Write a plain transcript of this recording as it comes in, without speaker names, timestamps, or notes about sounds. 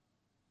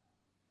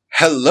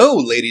Hello,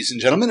 ladies and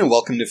gentlemen, and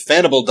welcome to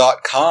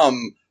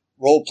Fanable.com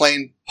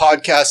role-playing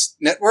podcast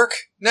network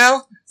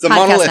now? The Podcast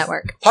Monolith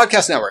Network.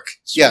 Podcast Network.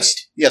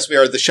 Sweet. Yes, we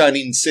are the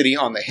shining city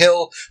on the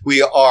hill.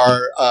 We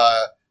are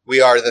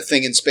the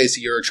thing in space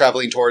that you're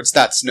traveling towards.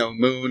 That's no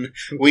moon.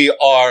 We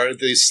are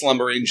the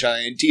slumbering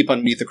giant deep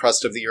underneath the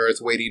crust of the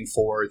earth, waiting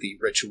for the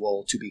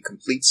ritual to be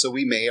complete so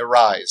we may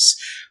arise.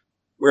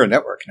 We're a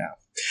network now.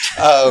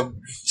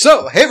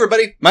 So, hey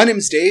everybody, my name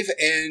is Dave,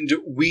 and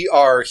we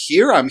are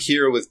here. I'm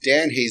here with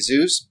Dan,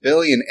 Jesus,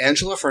 Billy, and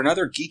Angela for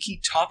another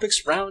Geeky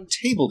Topics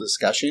Roundtable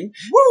discussion.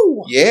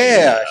 Woo!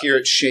 Yeah, here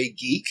at Shea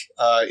Geek.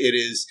 It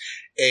is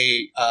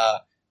a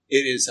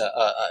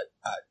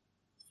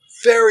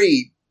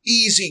very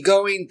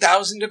easygoing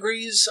 1,000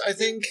 degrees, I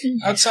think,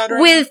 outside right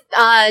With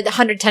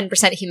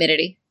 110%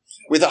 humidity.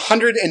 now. With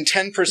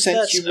 110%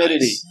 That's humidity.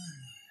 nice.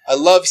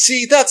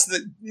 See, that's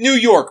the New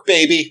York,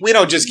 baby. We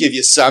don't just give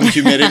you some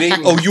humidity.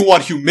 Oh, you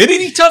want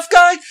humidity, tough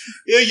guy?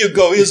 Here you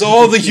go. Here's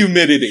all the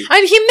humidity.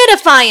 I'm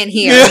humidifying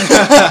here.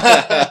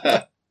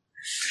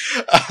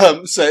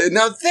 So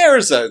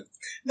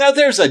now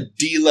there's a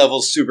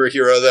D-level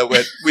superhero that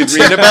we'd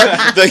read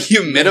about, the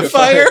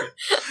humidifier.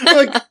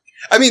 Like,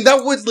 I mean,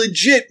 that would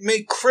legit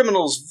make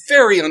criminals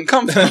very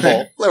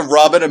uncomfortable. Like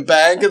robbing a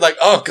bank and like,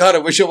 oh god, I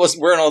wish I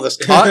wasn't wearing all this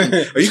cotton.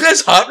 Are you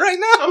guys hot right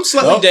now? I'm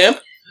slightly damp.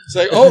 It's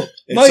like, oh,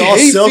 my It's all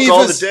hay silk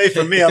all the fever's, day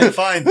for me. I'm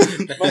fine.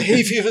 my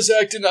hay fever's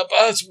acting up.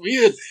 Oh, it's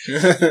weird.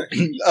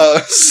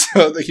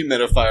 So the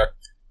humidifier.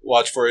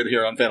 Watch for it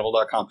here on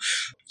Fanable.com.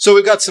 So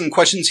we've got some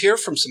questions here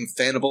from some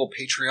Fanable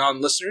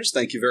Patreon listeners.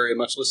 Thank you very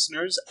much,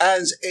 listeners.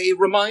 As a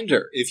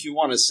reminder, if you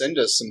want to send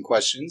us some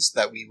questions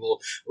that we will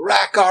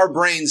rack our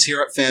brains here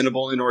at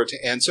Fanable in order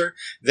to answer,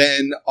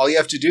 then all you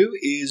have to do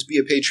is be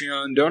a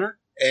Patreon donor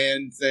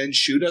and then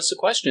shoot us a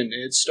question.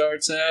 It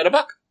starts at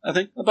 $1, I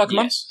think. $1 a month.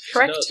 Yes.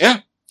 Correct. It does. Yeah.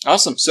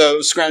 Awesome.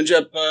 So scrounge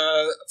up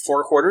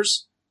 4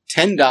 quarters,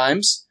 10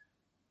 dimes,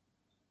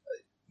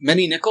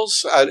 many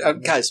nickels.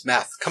 Guys,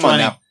 math. Come on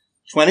 20. now.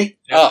 20? Yep.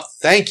 Oh,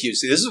 thank you.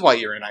 See, this is why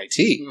you're in IT.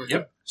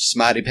 Yep.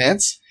 Smarty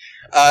pants.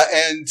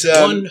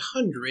 100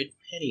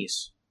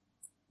 pennies.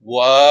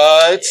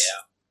 What?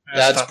 Yeah.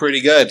 That's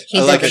pretty good.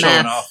 He's I like at it. the math.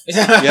 Showing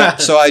off. Yeah.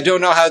 So I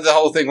don't know how the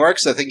whole thing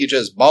works. I think you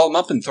just ball them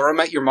up and throw them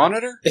at your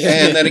monitor,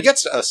 and then it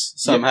gets to us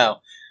somehow.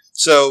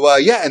 So,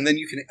 yeah, and then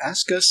you can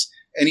ask us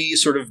any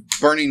sort of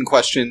burning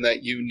question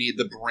that you need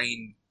the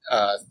brain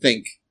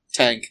think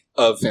tank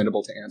of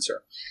Fanable to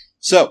answer.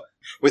 So,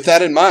 with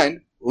that in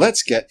mind,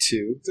 let's get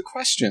to the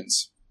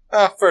questions.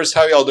 First,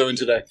 how y'all doing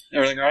today?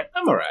 Everything all right?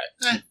 I'm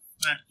alright.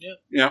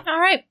 Yeah. All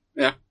right.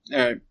 All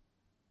right.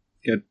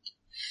 Good.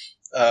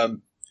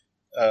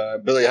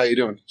 Billy, how you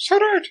doing?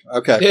 Shut it.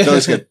 Okay,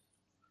 Billy's good.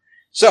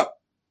 So,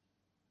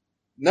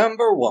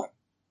 number 1.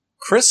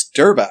 Chris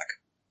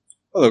Durback.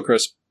 Hello,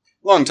 Chris.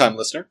 Longtime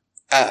listener.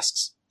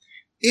 Asks,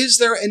 is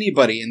there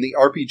anybody in the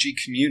RPG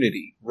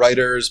community,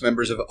 writers,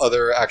 members of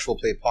other actual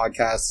play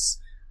podcasts,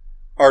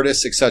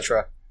 artists,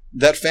 etc.,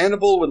 that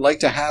Fanable would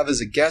like to have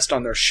as a guest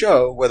on their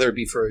show, whether it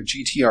be for a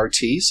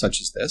GTRT, such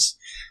as this,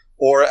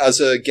 or as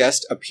a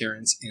guest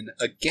appearance in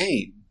a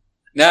game?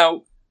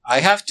 Now, I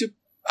have to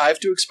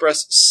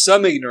express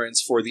some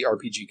ignorance for the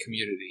RPG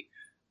community,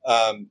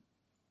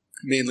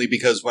 mainly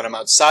because when I'm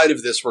outside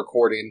of this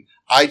recording,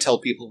 I tell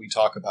people we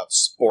talk about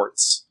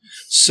sports.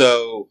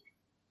 So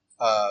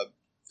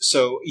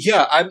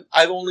yeah,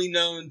 I've only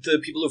known the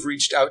people who've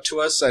reached out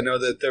to us. I know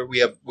that we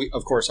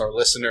of course our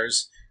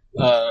listeners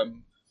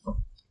would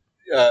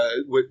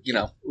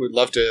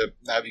love to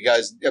have you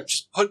guys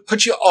just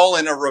put you all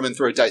in a room and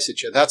throw dice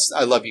at you.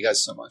 I love you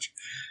guys so much.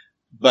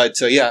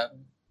 But yeah,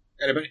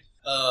 anybody?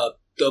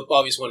 The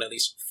obvious one, at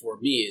least for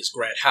me, is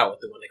Grant Howitt,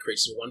 the one that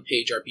creates the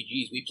one-page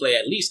RPGs. We play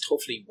at least,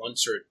 hopefully,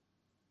 once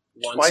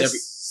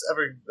Twice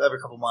every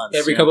couple months.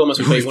 every yeah. couple of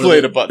months. We've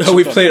played a bunch.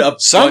 We've played a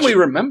Some bunch we of-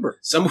 remember.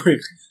 Some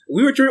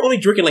we were only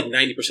drinking like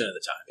 90% of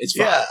the time. It's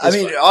fine. Yeah, It's I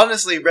mean, fine.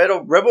 honestly,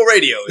 Rebel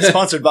Radio is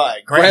sponsored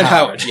by Grant Grant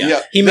Howard. Howard.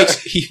 Yeah. Yeah.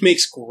 He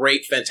makes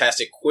great,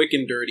 fantastic, quick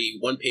and dirty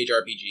one-page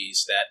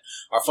RPGs that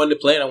are fun to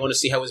play, and I want to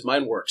see how his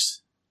mind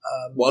works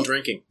while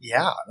drinking.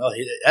 Yeah, no,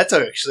 that's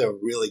actually a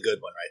really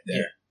good one right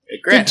there.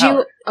 Grant Did you?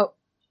 Howard. Oh,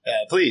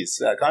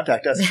 Please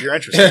contact us if you're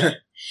interested.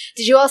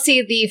 did you all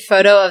see the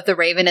photo of the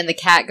raven and the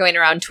cat going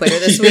around Twitter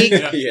this week?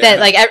 Yeah. That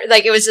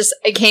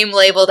it came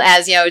labeled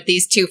as,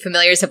 these two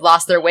familiars have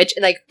lost their witch,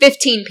 and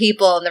 15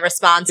 people in the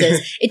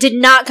responses. It did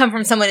not come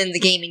from someone in the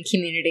gaming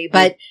community,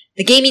 but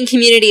the gaming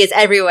community is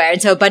everywhere,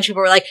 and so a bunch of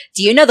people were like,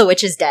 "Do you know the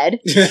witch is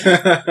dead?"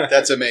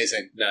 That's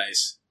amazing.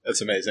 Nice.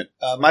 That's amazing.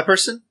 My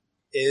person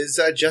is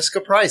Jessica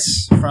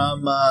Price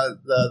from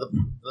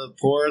the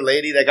poor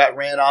lady that got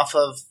ran off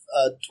of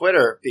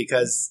Twitter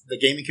because the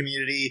gaming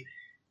community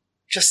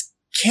just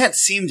can't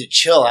seem to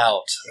chill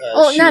out.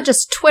 Not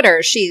just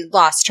Twitter. She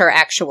lost her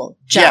actual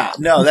job. Yeah,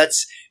 no,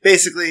 that's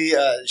basically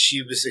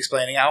she was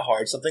explaining how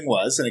hard something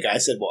was, and a guy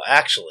said, well,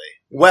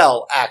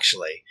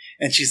 actually.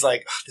 And she's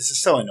like, oh, this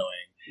is so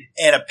annoying.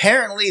 And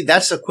apparently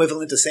that's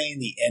equivalent to saying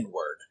the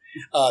N-word.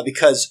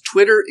 because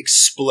Twitter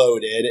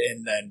exploded,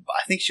 and then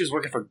I think she was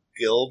working for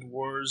Guild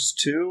Wars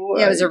 2.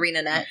 Yeah, it was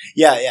ArenaNet.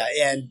 Yeah,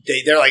 and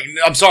they're like,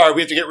 I'm sorry,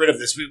 we have to get rid of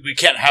this. We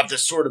can't have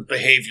this sort of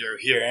behavior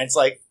here. And it's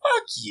like,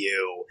 fuck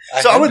you.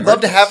 I would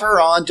love to have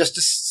her on just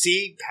to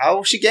see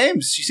how she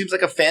games. She seems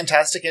like a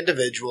fantastic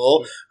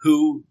individual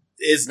who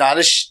is not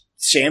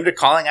ashamed of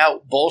calling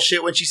out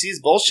bullshit when she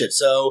sees bullshit.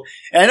 So,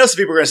 and I know some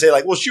people are going to say,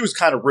 like, well, she was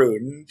kind of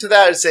rude. And to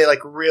that, I'd say, like,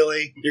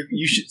 really?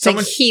 You should.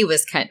 Someone, he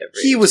was kind of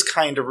rude. He was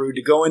kind of rude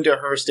to go into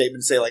her statement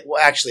and say, like,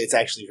 well, actually, it's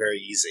actually very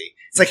easy.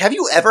 It's like, have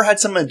you ever had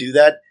someone do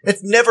that?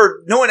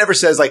 No one ever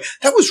says, like,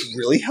 that was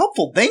really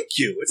helpful. Thank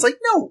you. It's like,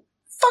 no,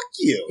 fuck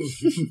you.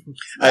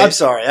 I'm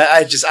sorry.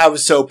 I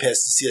was so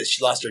pissed to see that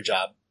she lost her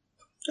job.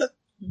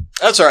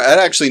 That's all right. I'd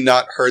actually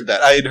not heard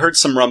that. I had heard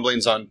some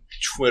rumblings on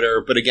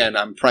Twitter, but again,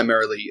 I'm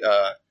primarily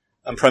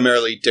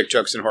dick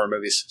jokes and horror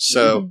movies.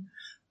 So,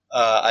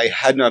 I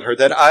had not heard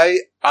that.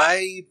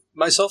 I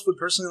myself would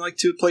personally like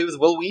to play with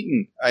Will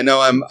Wheaton. I know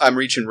I'm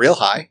reaching real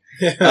high,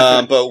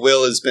 but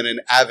Will has been an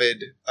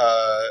avid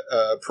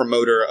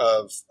promoter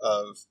of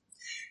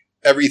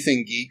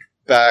everything geek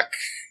back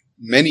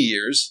many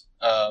years.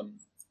 I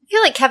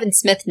feel like Kevin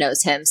Smith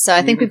knows him, so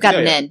I think we've got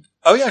him in.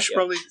 Oh yeah, I should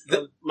probably.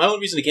 My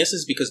only reason against it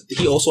is because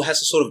he also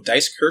has a sort of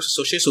dice curse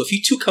associated. So if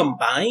you two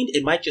combined,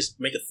 it might just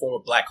make it form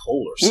a black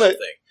hole or something.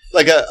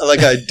 Like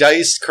a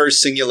dice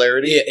curse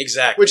singularity. Yeah,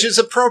 exactly. Which is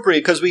appropriate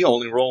because we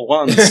only roll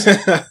once.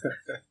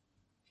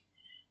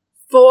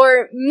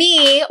 For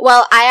me,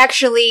 well, I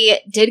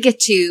actually did get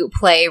to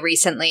play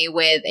recently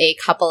with a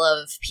couple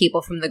of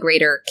people from the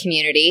greater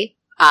community,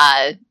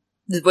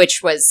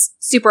 which was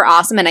super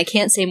awesome. And I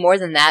can't say more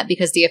than that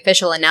because the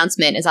official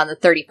announcement is on the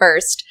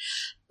 31st.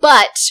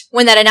 But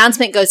when that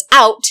announcement goes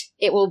out,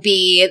 it will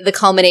be the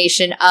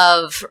culmination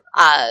of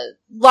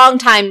long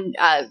time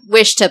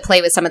wish to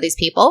play with some of these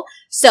people.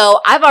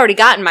 So I've already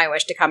gotten my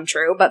wish to come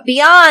true. But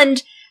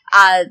beyond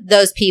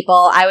those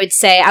people, I would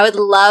say I would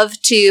love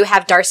to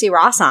have Darcy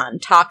Ross on,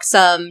 talk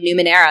some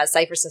Numenera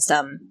Cypher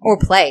System, or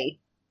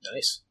play.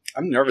 Nice.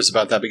 I'm nervous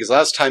about that because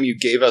last time you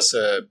gave us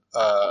a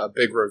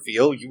big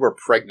reveal, you were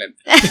pregnant.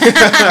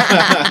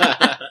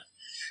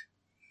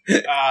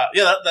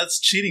 Yeah, that's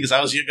cheating because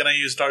I was going to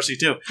use Darcy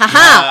too.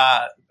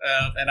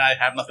 And I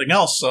have nothing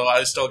else, so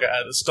I still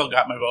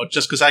got my vote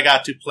just because I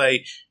got to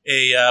play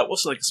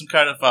some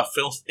kind of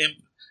filth imp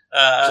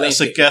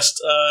as a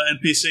guest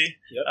NPC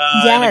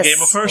in a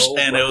game of hers,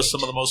 and it was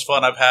some of the most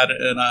fun I've had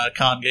in a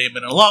con game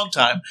in a long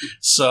time.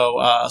 So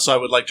I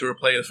would like to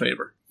replay the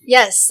favor.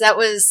 Yes, that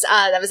was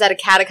at a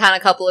Catacon a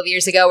couple of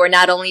years ago, where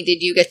not only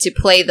did you get to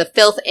play the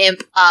Filth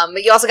Imp,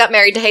 but you also got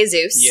married to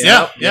Jesus.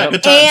 Yeah,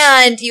 good times.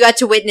 And you got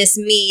to witness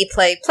me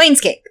play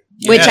Planescape,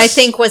 which I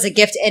think was a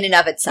gift in and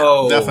of itself.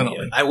 Oh,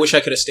 definitely. I wish I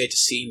could have stayed to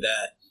see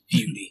that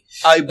beauty.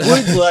 I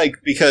would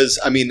like, because,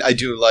 I mean, I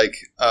do like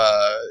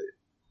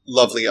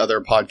lovely other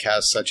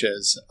podcasts such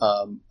as,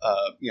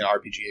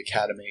 RPG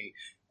Academy,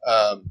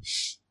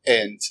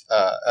 and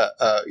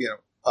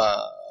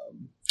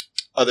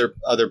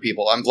other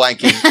people. I'm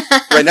blanking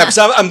right now because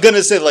I'm going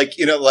to say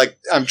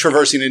I'm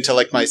traversing into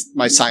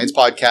my science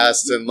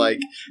podcasts and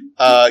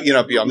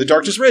Beyond the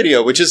Darkness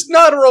Radio, which is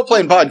not a role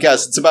playing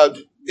podcast. It's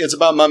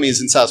about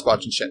mummies and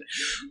Sasquatch and shit.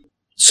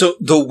 So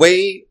the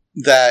way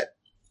that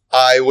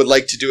I would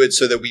like to do it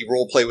so that we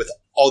role play with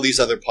all these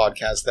other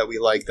podcasts that we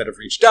like that have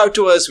reached out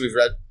to us,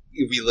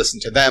 we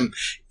listen to them,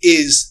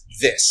 is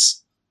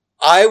this.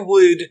 I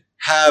would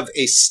have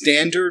a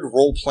standard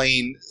role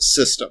playing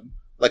system,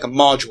 like a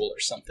module or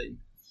something,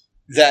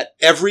 that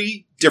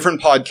every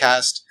different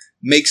podcast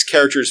makes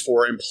characters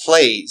for and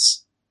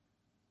plays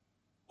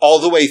all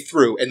the way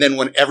through. And then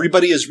when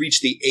everybody has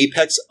reached the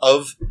apex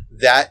of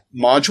that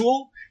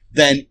module,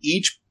 then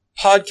each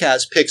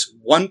podcast picks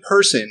one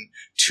person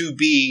to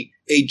be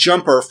a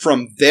jumper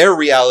from their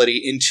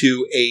reality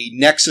into a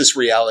Nexus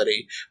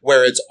reality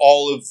where it's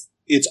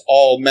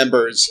all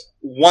members,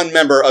 one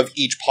member of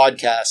each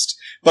podcast,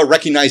 but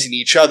recognizing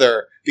each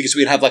other because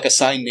we'd have like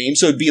assigned names.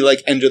 So it'd be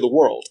like End of the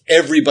World.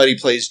 Everybody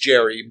plays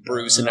Jerry,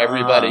 Bruce, and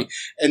everybody.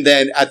 And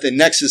then at the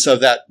nexus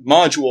of that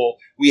module,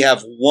 we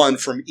have one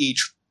from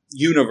each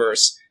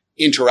universe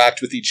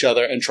interact with each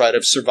other and try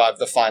to survive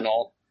the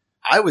final.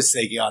 I was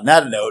thinking on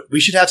that note,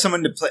 we should have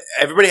someone to play.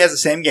 Everybody has the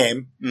same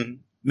game. Mm-hmm.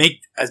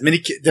 Make as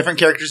many different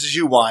characters as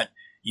you want.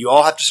 You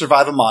all have to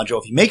survive a module.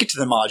 If you make it to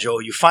the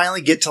module, you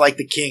finally get to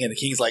the king, and the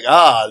king's like,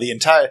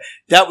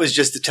 that was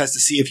just a test to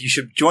see if you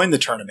should join the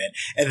tournament.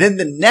 And then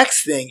the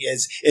next thing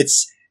is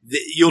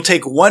you'll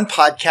take one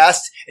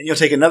podcast and you'll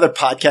take another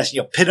podcast and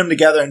you'll pit them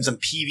together in some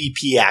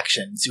PvP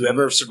actions.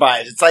 Whoever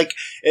survives. It's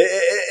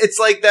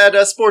like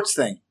that sports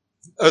thing.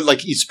 Like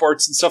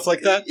esports and stuff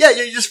like that? Yeah,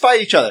 you just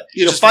fight each other.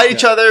 You just fight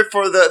each other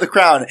for the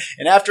crown.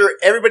 And after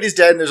everybody's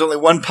dead and there's only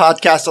one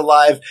podcast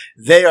alive,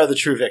 they are the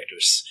true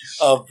victors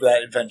of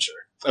that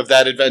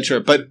adventure.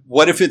 But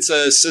what if it's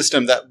a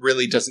system that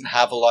really doesn't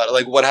have a lot?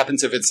 What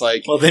happens if it's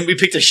well, then we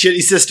picked a shitty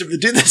system to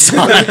do this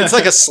on. It's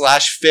like a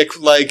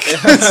 /fic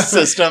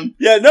system.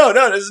 Yeah, no,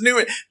 there's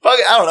I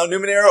don't know,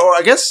 Numenera, or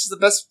I guess the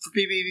best for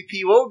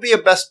PvP. What would be a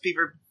best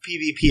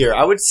PvPer.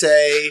 I would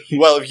say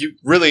Well, if you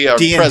really are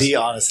D&D,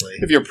 honestly.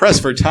 if you're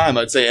pressed for time,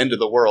 I'd say End of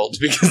the World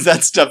because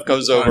that stuff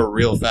goes over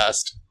real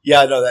fast.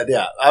 Yeah, no, that.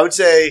 Yeah, I would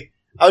say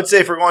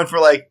if we're going for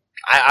like,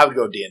 I would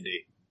go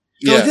D&D.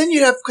 So Yeah. then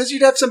you'd have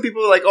some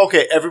people who are like,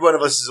 okay, every one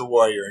of us is a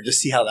warrior, and just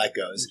see how that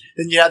goes.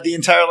 Then you have the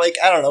entire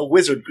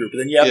wizard group, and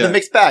then you have Yeah. the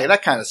mixed bag,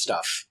 that kind of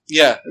stuff.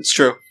 Yeah, it's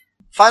true.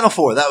 Final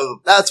Four.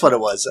 That's what it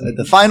was.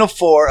 The Final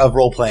Four of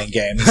role playing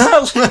games.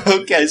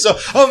 Okay, so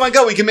oh my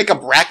god, we can make a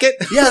bracket.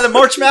 Yeah, the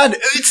March Madness.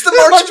 It's the The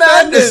March March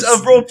Madness Madness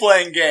of role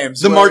playing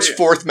games. The where- March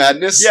 4th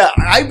Madness. Yeah,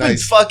 I've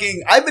Nice.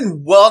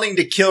 been wanting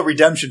to kill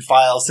Redemption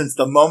Files since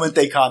the moment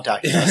they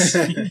contacted us.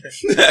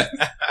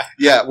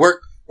 Yeah,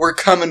 we're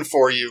coming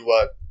for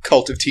you,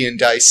 Cult of Tea and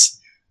Dice.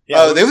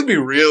 Yeah, They would be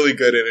really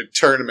good at a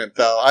tournament,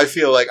 though. I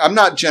feel like I'm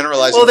not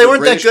generalizing. well, they for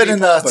weren't that British good in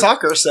people, the but-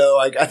 soccer, so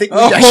I think we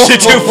actually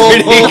do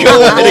pretty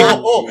good.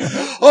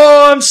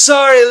 Oh, I'm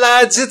sorry,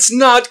 lads. It's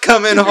not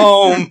coming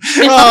home.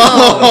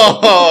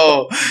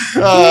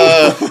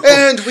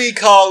 And we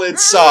call it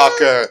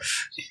soccer.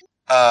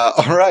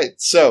 All right.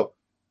 So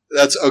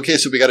that's okay.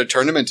 So we got a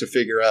tournament to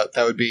figure out.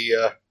 That would be,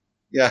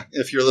 yeah.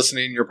 If you're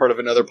listening, and you're part of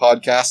another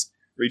podcast,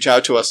 reach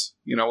out to us.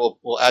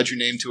 We'll add your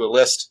name to a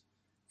list.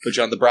 Put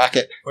you on the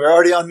bracket. We're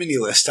already on mini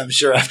list, I'm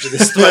sure, after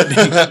this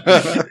threatening.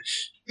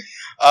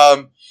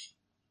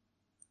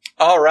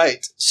 All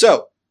right.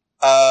 So,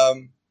 yeah,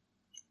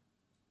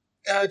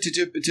 it's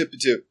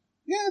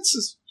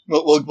just,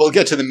 we'll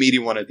get to the meaty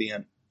one at the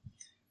end.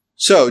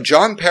 So,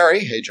 John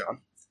Perry, hey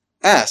John,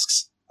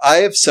 asks, I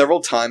have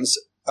several times,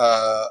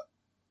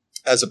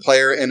 as a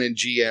player and a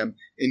GM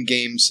in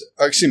games,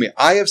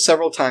 I have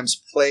several times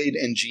played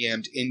and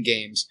GM'd in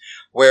games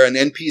where an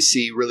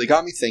NPC really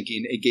got me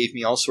thinking. It gave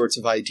me all sorts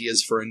of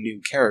ideas for a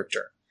new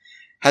character.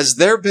 Has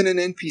there been an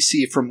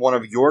NPC from one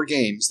of your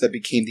games that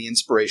became the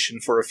inspiration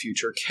for a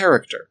future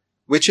character?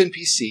 Which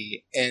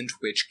NPC and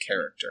which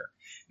character?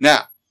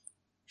 Now,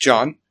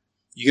 John,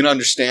 you can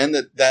understand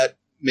that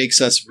makes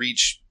us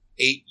reach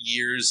 8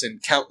 years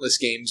and countless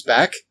games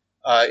back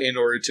in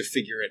order to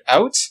figure it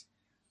out.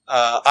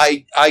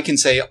 I can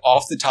say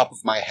off the top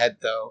of my head,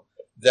 though,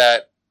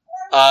 that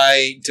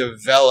I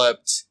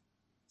developed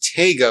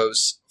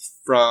Tagos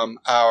from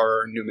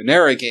our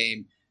Numenera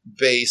game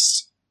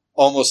based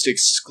almost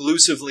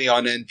exclusively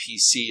on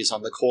NPCs,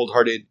 on the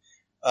cold-hearted,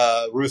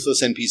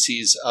 ruthless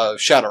NPCs of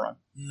Shadowrun.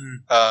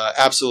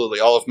 Absolutely.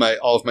 All of my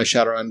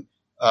Shadowrun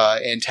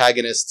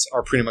antagonists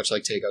are pretty much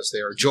like Tagos.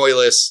 They are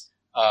joyless.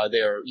 They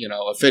are,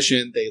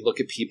 efficient. They look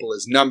at people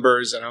as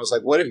numbers. And I was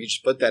like, what if you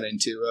just put that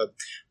into a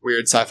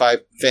weird sci-fi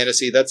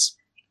fantasy? That's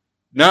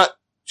not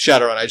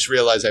Shadowrun. I just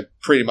realized I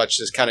pretty much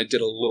just kind of did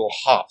a little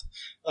hop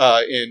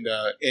in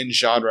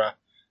genre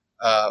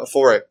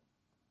for it.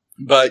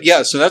 But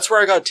yeah, so that's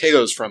where I got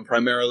Tagos from,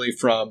 primarily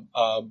from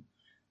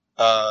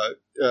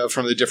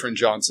the different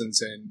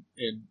Johnsons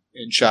in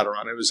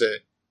Shadowrun. It was a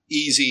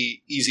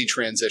easy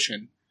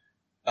transition.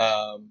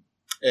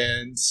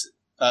 And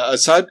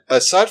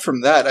aside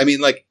from that, I mean,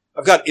 like,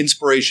 I've got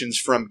inspirations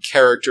from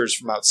characters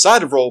from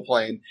outside of role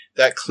playing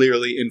that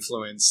clearly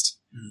influenced,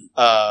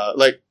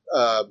 my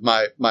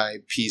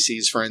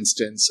PCs, for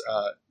instance.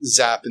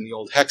 Zap in the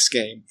old Hex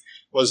game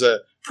was a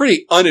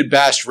pretty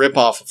unabashed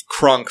ripoff of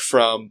Krunk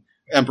from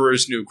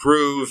Emperor's New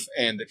Groove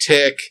and The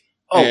Tick.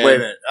 Oh, wait a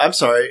minute. I'm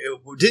sorry.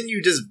 Didn't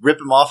you just rip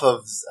him off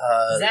of...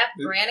 Zap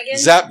Brannigan?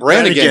 Zap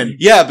Brannigan. Brannigan.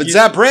 Yeah, but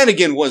Zap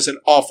Brannigan was an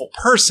awful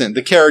person.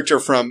 The character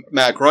from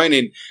Matt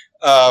Groening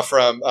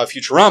from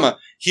Futurama,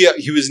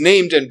 he was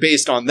named and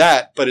based on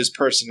that, but his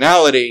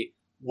personality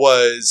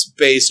was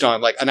based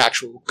on, like, an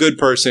actual good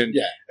person.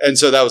 Yeah. And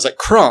so that was like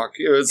Kronk.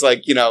 It was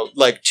like,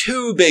 like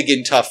too big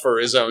and tough for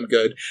his own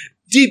good.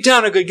 Deep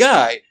down a good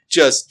guy,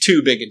 just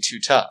too big and too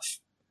tough.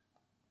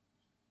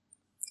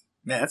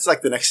 Man, that's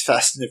like the next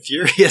Fast and the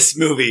Furious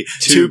movie.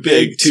 Too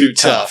big, too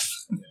tough.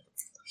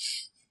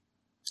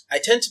 I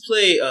tend to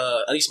play,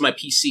 at least my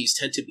PCs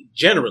tend to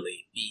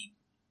generally be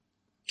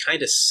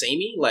kind of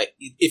samey. Like,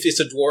 if it's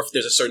a dwarf,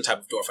 there's a certain type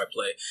of dwarf I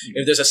play. Mm-hmm.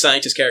 If there's a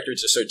scientist character,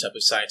 it's a certain type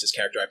of scientist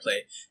character I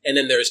play. And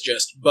then there's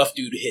just buff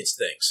dude who hits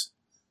things.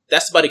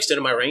 That's about the extent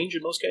of my range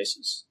in most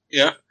cases.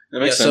 Yeah, that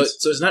makes sense.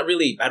 So it's not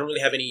really, I don't really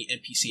have any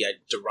NPC I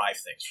derive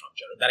things from,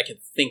 that I can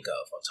think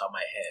of on top of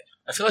my head.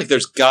 I feel like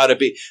there's gotta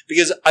be,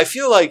 because I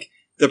feel like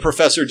the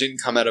professor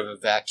didn't come out of a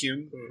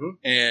vacuum,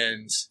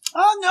 and...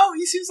 Oh, no,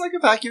 he seems like a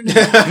vacuum.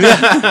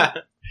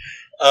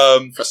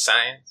 For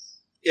science.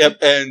 Yep,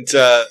 and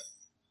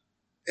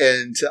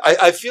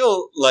I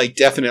feel like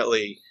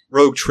definitely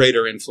Rogue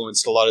Trader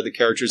influeînced a lot of the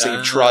characters that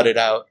you trotted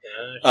out.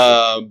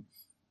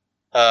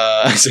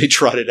 I say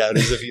trotted out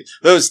as if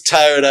those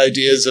tired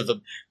ideas of a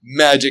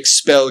magic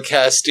spell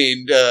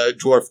casting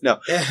dwarf. No,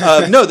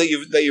 no, that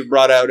you've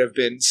brought out have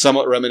been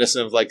somewhat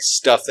reminiscent of like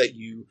stuff that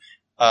you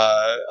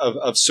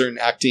of certain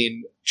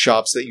acting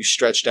chops that you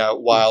stretched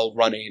out while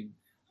running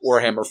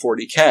Warhammer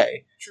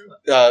 40K.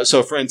 True.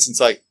 So, for instance,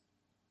 like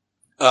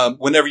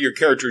whenever your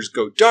characters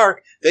go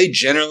dark, they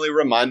generally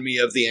remind me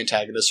of the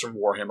antagonist from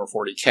Warhammer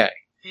 40K,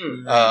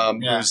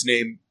 whose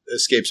name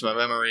escapes my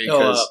memory.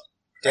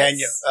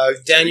 Daniel.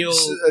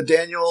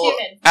 Daniel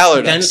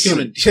Allardyce.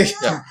 Daniel Coonan.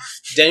 Yeah.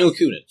 Daniel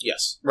Coonan.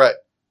 Yes, Right.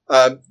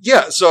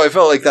 So I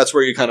felt like that's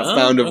where you kind of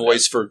found a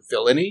voice for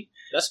villainy.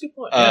 that's a good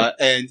point.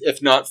 And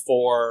if not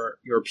for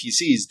your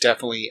PCs,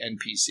 definitely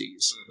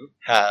NPCs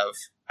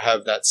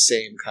have that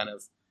same kind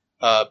of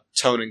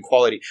tone and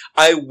quality.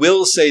 I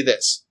will say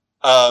this,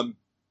 and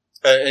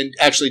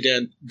actually,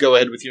 Dan, go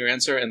ahead with your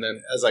answer, and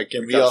then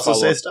can we also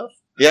say stuff?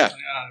 Yeah.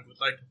 I would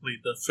like to plead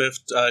the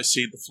fifth. I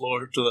cede the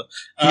floor to the.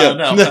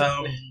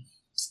 Yeah.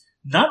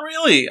 Not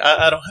really.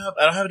 I don't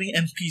have any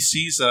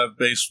NPCs that I've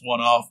based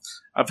one off.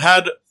 I've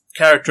had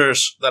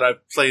characters that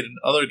I've played in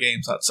other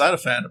games outside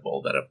of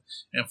Fandible that have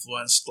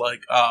influenced,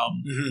 like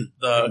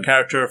the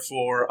character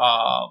for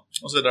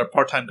was it our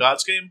Part-Time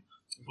Gods game?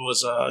 Who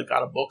was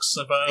God of Books?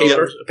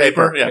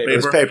 Paper. Yeah, It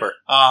was Paper.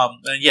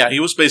 And yeah, he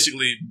was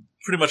basically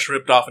pretty much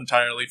ripped off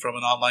entirely from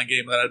an online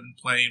game that I've been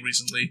playing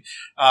recently,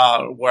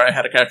 where I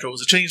had a character who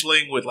was a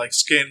changeling with like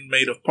skin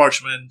made of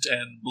parchment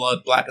and blood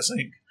black as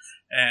ink,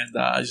 and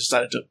I just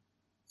decided to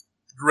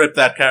rip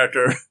that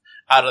character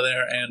out of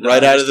there and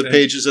right out of the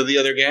pages of the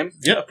other game.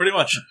 Yeah, pretty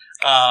much.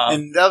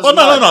 And that was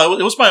no.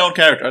 It was my own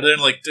character. I didn't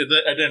like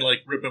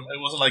rip him. It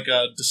wasn't like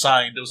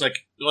designed. It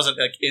wasn't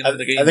like in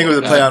the game. I think it was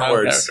a play on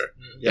words.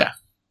 Yeah,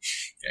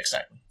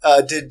 exactly.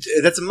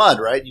 That's a MUD,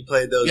 right? You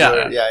played those?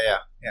 Yeah. Yeah.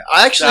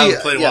 I actually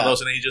haven't played one of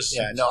those in ages.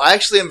 Yeah, no, I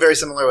actually am very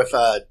similar with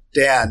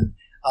Dan.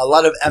 A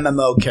lot of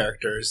MMO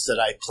characters that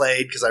I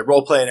played because I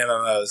role play in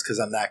MMOs because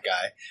I'm that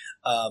guy.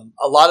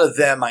 A lot of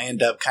them I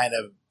end up kind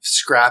of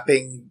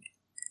scrapping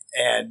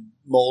and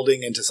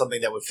molding into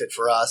something that would fit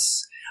for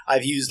us.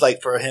 I've used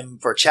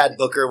for Chad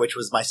Booker, which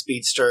was my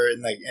speedster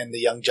in the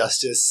Young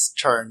Justice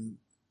turn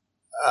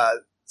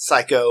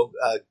Psycho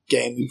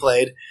game we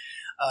played.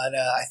 And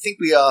I think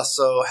we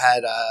also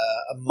had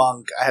a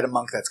monk. I had a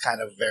monk that's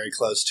kind of very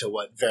close to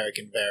what Varric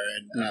and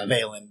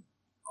Valen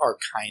are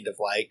kind of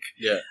like.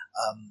 Yeah.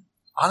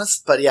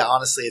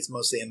 Honestly, it's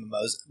mostly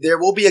MMOs. There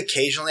will be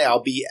occasionally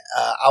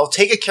I'll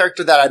take a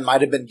character that I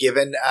might have been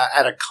given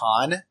at a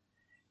con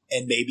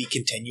and maybe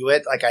continue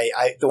it. Like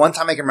the one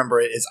time I can remember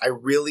it is I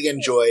really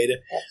enjoyed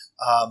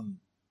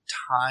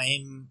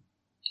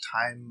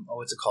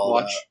what's it called?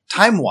 Watch.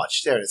 Time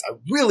Watch. There it is. I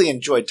really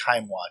enjoyed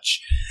Time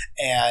Watch,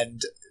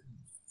 and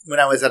when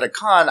I was at a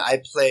con,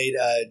 I played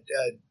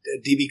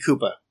DB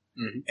Koopa,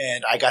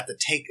 and I got to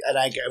take.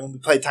 And when we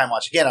played Time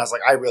Watch again, I was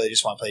like, I really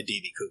just want to play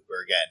DB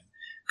Koopa again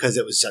because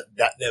it was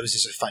that was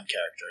just a fun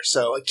character.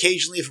 So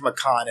occasionally from a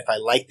con, if I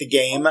like the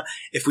game,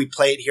 if we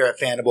play it here at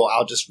Fandible,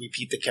 I'll just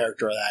repeat the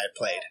character that I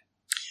played.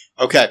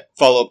 Okay,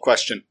 follow-up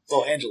question.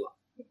 Oh, Angela.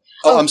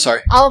 Oh, I'm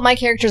sorry. All of my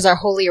characters are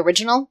wholly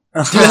original.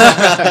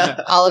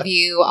 All of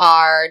you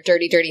are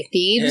dirty, dirty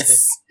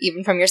thieves,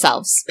 even from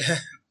yourselves.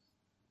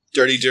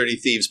 Dirty Dirty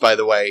Thieves, by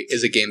the way,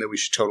 is a game that we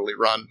should totally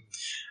run.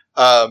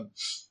 For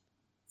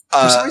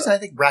some reason, I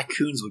think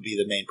raccoons would be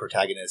the main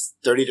protagonist.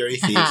 Dirty Dirty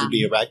Thieves would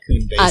be a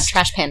raccoon-based...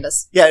 Trash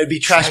pandas. Yeah, it would be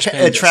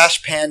a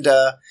Trash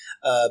Panda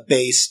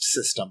based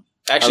system.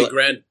 Actually,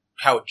 Grand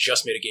Howard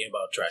just made a game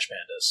about Trash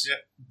Pandas. Yeah.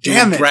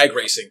 Damn it. Drag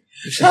racing.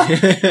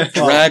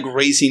 Drag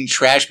racing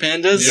trash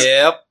pandas?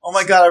 Yep. Oh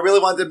my god, I really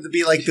want them to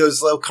be like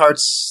those little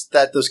carts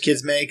that those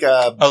kids make.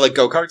 Like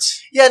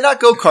go-karts? Yeah, not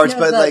go-karts,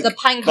 but like... The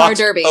Pine Car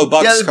Derby. Oh,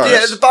 box cars.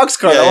 Yeah, the box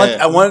cart. Yeah,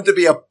 I want it to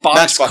be a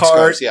box cart.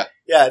 Cars, yeah.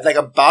 Yeah, like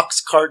a box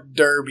cart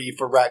derby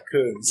for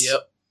raccoons.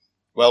 Yep.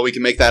 Well, we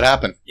can make that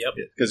happen. Yep.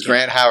 Because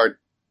Grant Howard,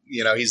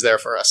 he's there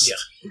for us.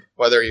 Yeah.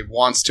 Whether he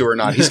wants to or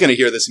not. He's going to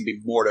hear this and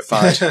be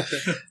mortified.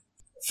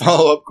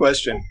 Follow-up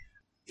question.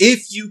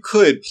 If you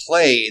could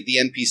play the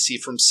NPC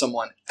from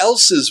someone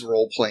else's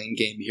role-playing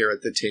game here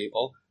at the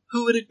table,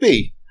 who would it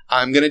be?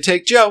 I'm going to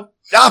take Joe.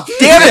 Oh,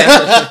 damn it!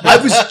 I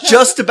was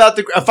just about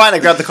to... fine, I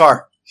grabbed the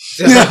car.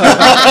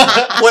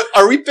 What,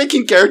 are we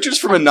picking characters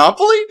from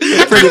Monopoly?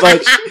 Pretty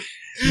much.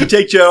 You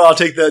take Joe, I'll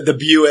take the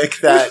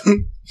Buick that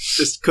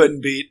just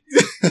couldn't beat.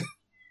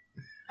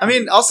 I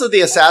mean, also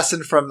the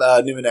assassin from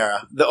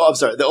Numenera. The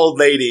old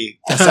lady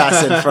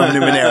assassin from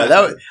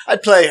Numenera.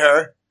 I'd play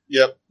her.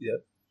 Yep.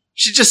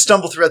 She'd just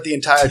stumble throughout the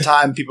entire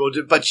time.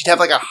 But she'd have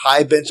like a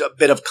high bit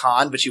of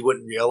con, but she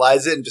wouldn't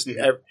realize it, and just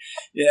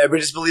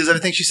everybody just believes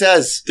everything she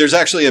says. There's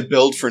actually a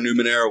build for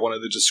Numenera. One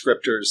of the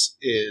descriptors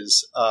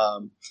is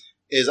I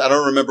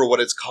don't remember what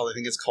it's called. I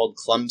think it's called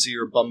clumsy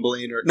or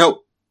bumbling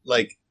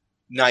like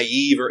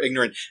naive or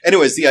ignorant.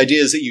 Anyways, the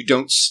idea is that you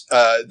don't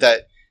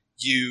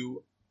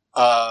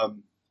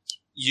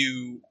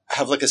you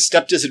have like a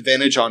step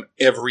disadvantage on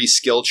every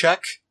skill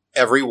check.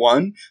 Every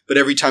one, but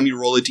every time you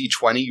roll a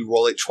d20, you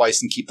roll it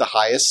twice and keep the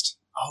highest.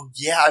 Oh,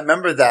 yeah, I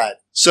remember that.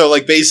 So,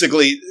 like,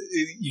 basically,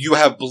 you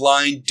have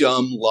blind,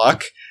 dumb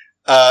luck,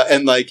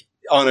 and, like,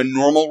 on a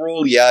normal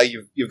roll, yeah,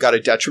 you've got a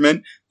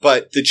detriment,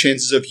 but the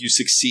chances of you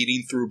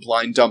succeeding through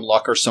blind, dumb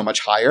luck are so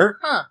much higher.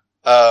 Huh.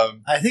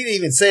 I think they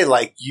even say,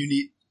 like,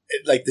 the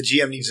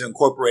GM needs to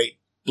incorporate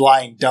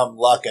blind, dumb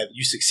luck of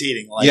you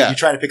succeeding. Like, you're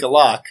trying to pick a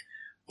lock,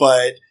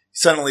 but...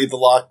 suddenly the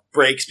lock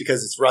breaks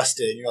because it's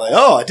rusted, and you're like,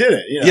 oh, I did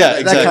it.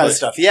 Exactly. That kind of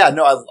stuff. Yeah,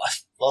 no, I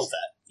love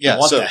that. Yeah, I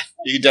want so that.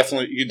 you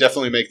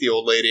definitely make the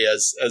old lady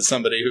as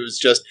somebody who's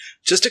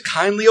just a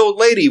kindly old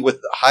lady with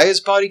the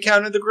highest body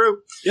count in the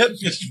group. Yep.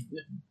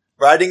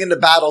 Riding into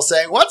battle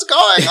saying, "What's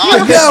going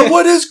on?" Yeah,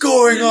 what is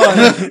going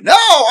on? No,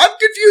 I'm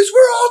confused.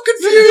 We're all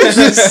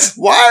confused.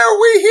 Why are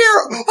we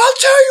here? I'll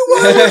tell you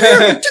why we're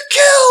here. To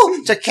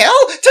kill! To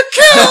kill! To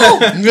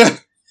kill!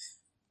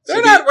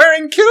 They're not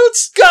wearing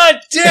kilts? God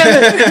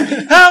damn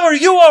it! How are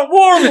you our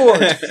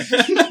warlord?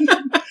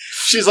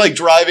 She's like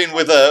driving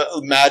with a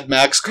Mad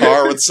Max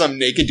car with some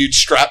naked dude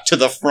strapped to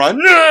the front.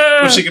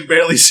 Where she can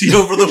barely see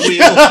over the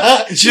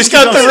wheel. She's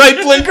got the right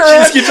blinker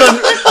on. She just keeps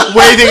on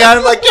waving at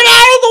him like, "Get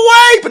out of the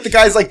way!" But the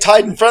guy's like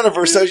tied in front of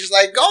her, so she's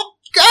like, "Go!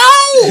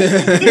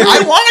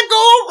 I want to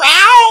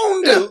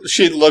go around!"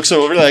 She looks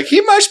over like,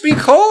 he must be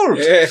cold.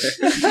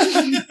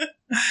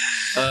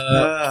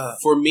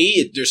 For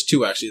me, there's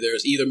two actually.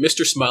 There's either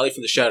Mr. Smiley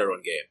from the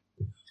Shadowrun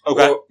game,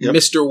 Okay. or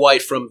Mr.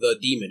 White from the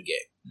Demon game.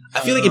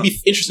 I feel like it'd be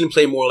interesting to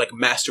play more like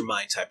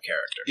mastermind type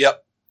character.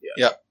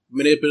 Yep.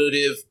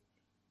 Manipulative,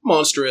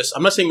 monstrous.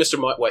 I'm not saying Mr.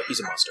 White, he's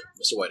a monster.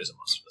 Mr. White is a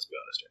monster, let's be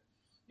honest here.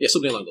 Yeah,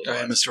 something along those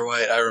lines. Mr.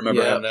 White, I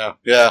remember Yeah. him now.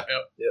 Yeah.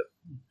 Yep.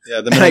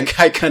 Yeah, the And middle,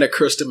 I kind of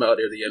cursed him out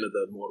near the end of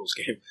the Mortals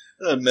game.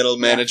 middle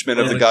management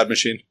of the God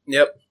Machine.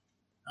 Yep.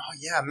 Oh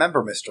yeah, I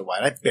remember Mr.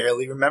 White. I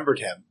barely remembered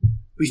him.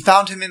 We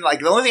found him in, like,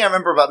 the only thing I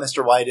remember about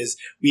Mr. White is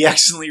we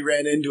accidentally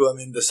ran into him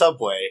in the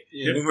subway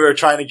when we were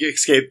trying to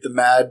escape the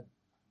mad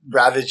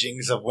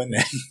ravagings of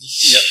women.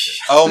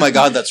 Oh my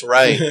God, that's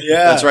right.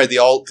 Yeah. That's right. The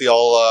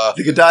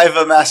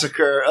Godiva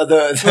massacre.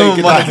 The Oh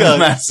my Godiva God.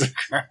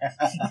 massacre.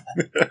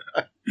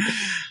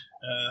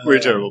 we're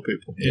terrible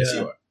people. Yes,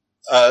 you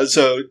are.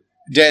 So,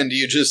 Dan,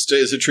 is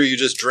it true you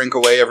just drink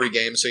away every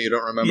game so you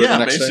don't remember the Yeah,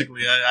 next day?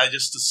 basically. I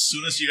just, as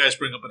soon as you guys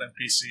bring up an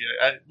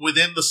NPC,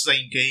 within the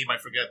same game, I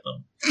forget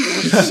them.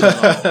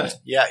 So,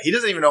 Yeah, he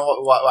doesn't even know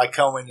why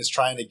Cohen is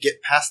trying to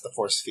get past the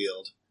force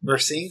field. We're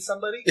seeing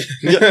somebody?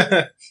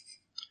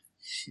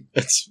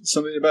 It's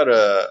something about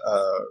a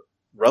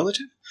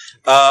relative?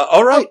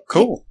 All right,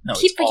 cool. No,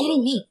 Keep it's all forgetting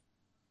of me.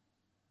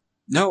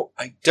 No,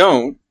 I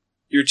don't.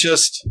 You're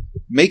just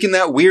making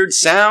that weird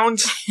sound.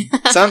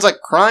 Sounds like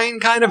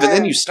crying, kind of, and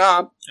then you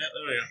stop. yeah,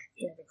 there we go.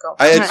 There we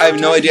go. I have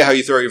no idea how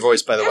you throw your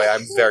voice, by the way.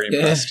 I'm very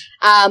impressed.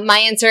 My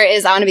answer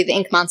is I want to be the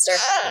ink monster.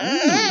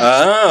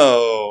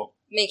 Oh.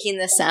 Making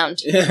this sound.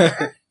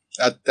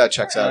 That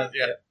checks out.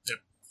 Yeah.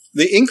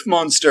 The Ink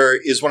Monster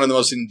is one of the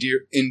most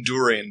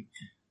enduring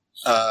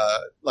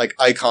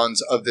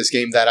icons of this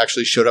game that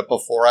actually showed up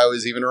before I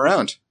was even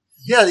around.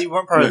 Yeah, you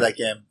weren't part of that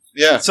game.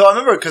 Yeah. So I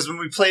remember because when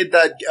we played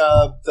that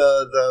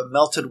the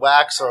melted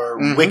wax or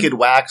Mhm. wicked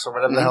wax or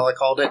whatever the hell I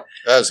called it,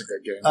 That was a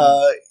good game.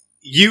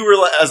 you were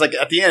like, I was like,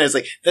 at the end, it's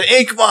like the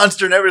ink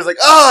monster, and everybody's like,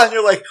 and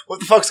you're like, what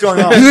the fuck's going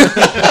on?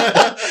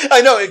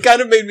 I know, it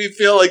kind of made me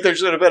feel like there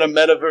should have been a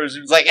metaverse. It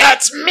was like,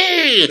 that's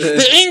me,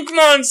 the Ink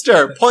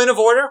Monster. Point of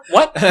order?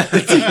 What?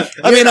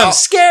 I mean, I'm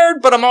scared,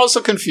 but I'm also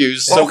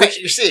confused. Well, So okay,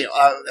 you see,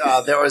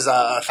 there was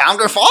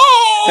Founder Falls.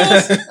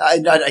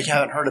 I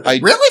haven't heard of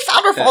it. Really,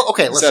 Founder Falls?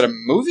 Okay, is listen. that a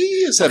movie?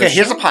 Is that Okay, a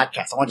here's show? a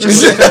podcast. I want you to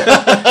listen.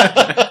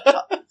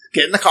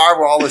 Get in the car.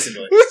 We'll all listen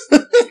to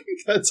it.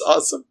 That's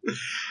awesome.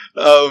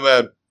 Oh,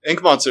 man.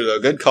 Ink Monster, though.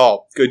 Good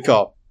call. Good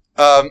call.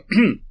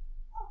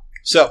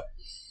 So,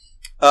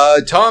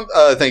 Tom,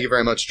 thank you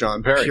very much,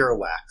 John Perry. Pure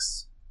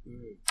wax.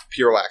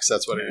 Pure Wax,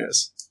 that's what it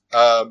is.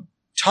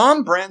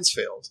 Tom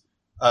Bransfield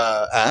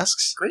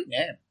asks. Great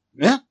name.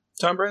 Yeah,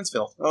 Tom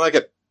Bransfield. I like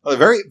it. A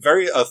very,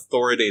 very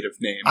authoritative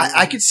name.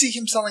 I could see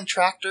him selling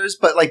tractors,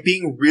 but like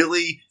being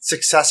really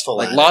successful.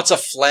 Like at lots of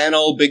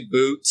flannel, big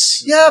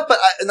boots. Yeah, but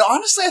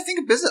honestly, I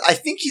think I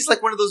think he's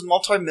like one of those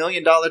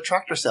multi-million-dollar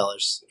tractor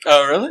sellers.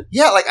 Oh, really?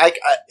 Yeah, like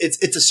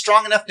it's a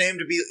strong enough name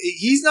to be.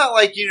 He's not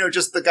like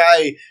just the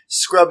guy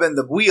scrubbing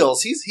the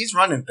wheels. He's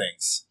running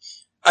things.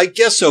 I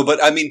guess so,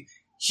 but I mean,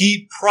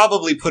 he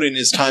probably put in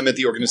his time at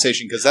the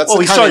organization because that's Well,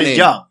 the he kind of started name.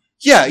 young.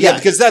 Yeah,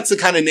 because that's the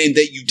kind of name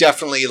that you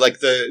definitely like.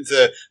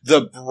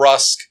 The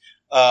brusque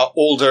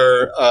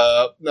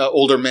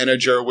older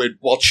manager would,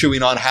 while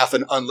chewing on half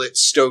an unlit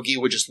stogie,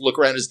 would just look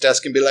around his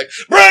desk and be like,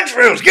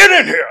 "Bransfield, get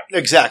in here!"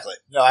 Exactly.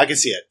 No, I can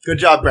see it. Good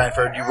job,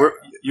 Branford.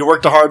 You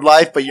worked a hard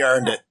life, but you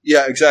earned it.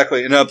 Yeah,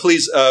 exactly. And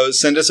please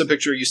send us a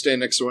picture of you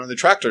standing next to one of the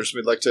tractors.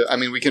 We'd like to. I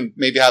mean, we can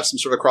maybe have some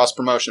sort of cross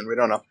promotion. We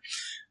don't know.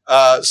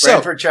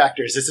 Branford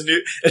Tractors.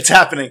 It's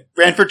happening.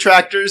 Branford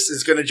Tractors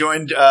is going to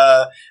join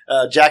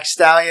Jack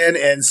Stallion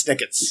and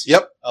Snickets.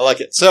 Yep, I like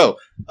it. So,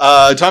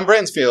 Tom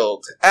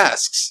Bransfield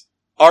asks,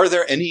 are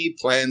there any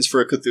plans for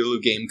a Cthulhu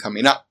game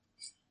coming up?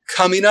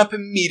 Coming up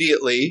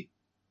immediately?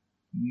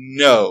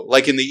 No.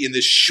 Like in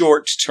the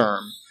short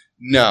term,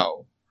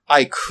 no.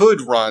 I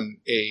could run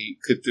a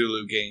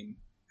Cthulhu game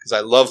because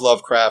I love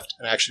Lovecraft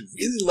and I actually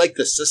really like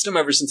the system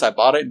ever since I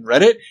bought it and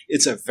read it.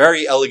 It's a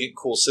very elegant,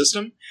 cool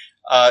system.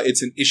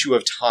 It's an issue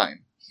of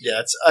time.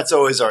 Yeah, that's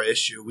always our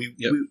issue. We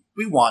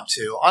want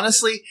to.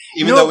 Honestly,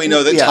 Even though we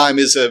know that yeah. time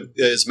is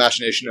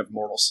machination of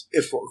mortals.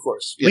 Of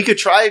course. Yeah. We could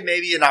try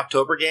maybe an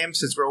October game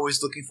since we're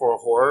always looking for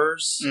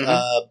horrors.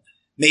 Mhm.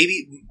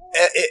 Maybe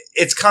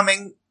it's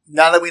coming.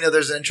 now that we know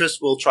there's an interest,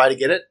 we'll try to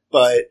get it.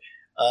 But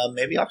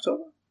maybe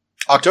October.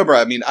 October.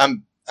 I mean,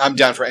 I'm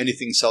down for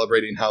anything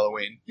celebrating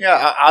Halloween.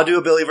 Yeah, I'll do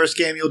a Billyverse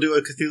game. You'll do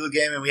a Cthulhu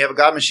game, and we have a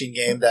God Machine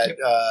game that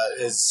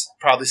is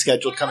probably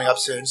scheduled coming up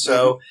soon.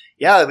 So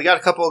yeah, we got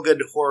a couple of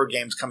good horror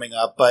games coming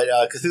up. But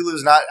Cthulhu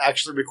is not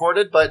actually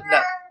recorded, but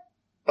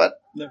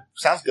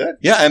sounds good.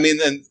 Yeah, I mean,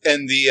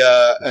 and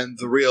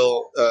the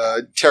real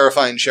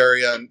terrifying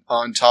cherry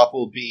on top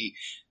will be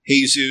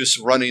Jesus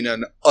running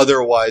an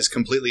otherwise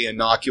completely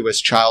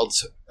innocuous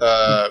child's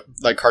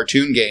like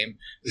cartoon game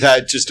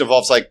that just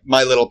involves like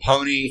My Little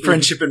Pony.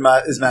 Friendship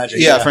is magic.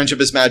 Yeah, Friendship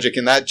is magic,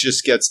 and that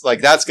just gets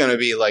like that's going to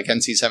be like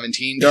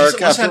NC-17 dark.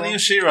 What's that new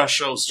She-Ra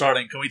show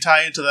starting? Can we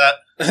tie into that?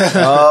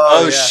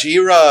 Oh,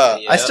 She-Ra.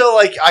 Yeah. I still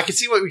like. I can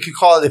see what we could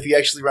call it if you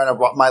actually run a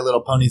My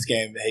Little Ponies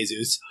game,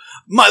 Jesus.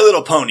 My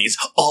Little Ponies,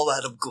 all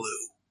out of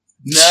glue.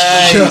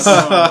 Nice.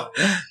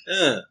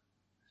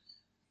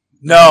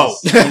 No,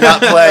 you're not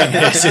playing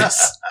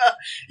Jesus.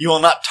 You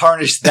will not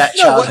tarnish that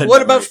childhood.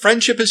 What about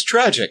Friendship is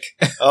Tragic?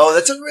 Oh,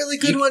 that's a really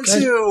good one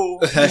too.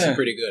 That's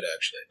pretty good,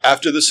 actually.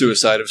 After the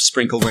suicide of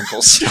Sprinkle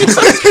Winkles.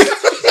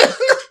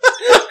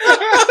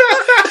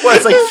 What,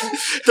 it's like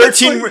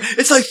 13.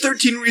 It's like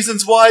 13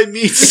 Reasons Why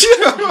meets.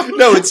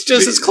 No, it's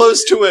just as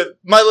close to a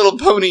My Little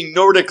Pony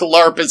Nordic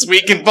LARP as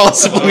we can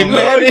possibly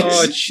manage.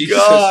 Oh, Jesus.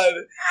 God.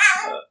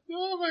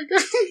 Oh my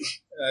god.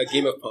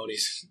 Game of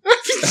Ponies.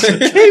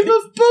 Game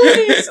of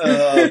Ponies.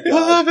 Oh, I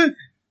love it.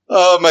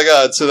 Oh my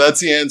god. So that's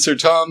the answer,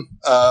 Tom.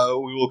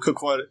 We will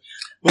cook one.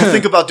 We'll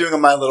think about doing a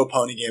My Little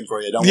Pony game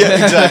for you. Don't Yeah,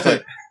 worry. exactly.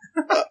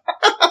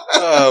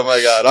 Oh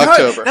my god,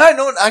 October. Now I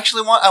don't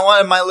actually want. I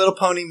want a My Little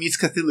Pony meets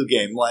Cthulhu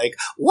game. Like,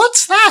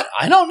 what's that?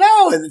 I don't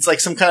know. And it's like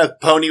some kind of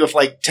pony with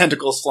like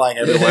tentacles flying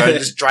everywhere. And it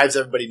just drives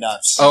everybody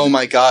nuts. Oh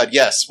my god,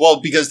 yes.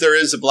 Well, because there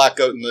is a black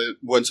goat in the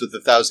Woods with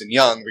 1,000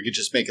 Young, we could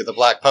just make it the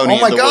Black Pony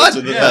Oh my in the god!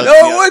 Woods with No, 1,000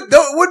 Young.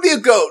 it would be a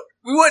goat.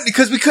 We wouldn't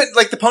because we couldn't.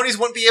 Like the ponies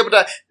wouldn't be able to.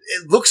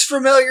 It looks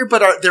familiar,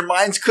 but their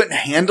minds couldn't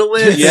handle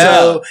it. Yeah.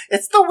 So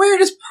it's the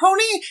weirdest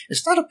pony.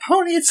 It's not a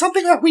pony. It's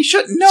something that we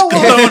shouldn't know.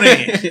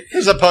 Pony.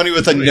 There's a pony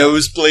with a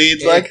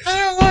nosebleed, like, I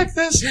don't like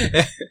this.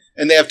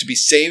 And they have to be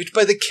saved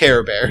by the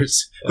Care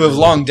Bears, who have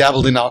long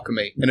dabbled in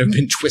alchemy and have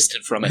been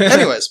twisted from it.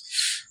 Anyways,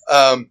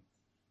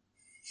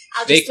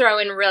 I'll just throw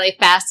in really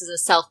fast as a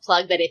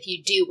self-plug that if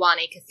you do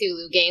want a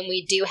Cthulhu game,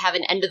 we do have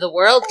an End of the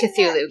World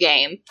Cthulhu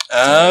game.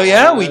 oh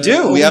yeah, we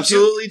do. We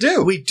absolutely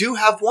do. We do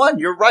have one.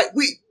 You're right.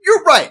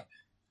 You're right.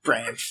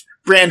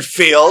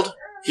 Brandfield.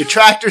 Your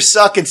tractors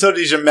suck, and so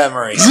does your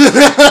memory. Look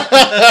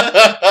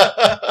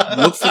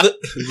for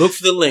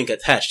the link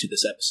attached to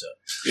this episode.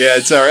 Yeah,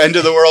 it's our End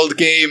of the World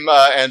game.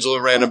 Angela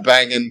ran a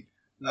banging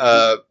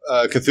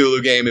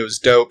Cthulhu game. It was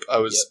dope. I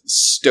was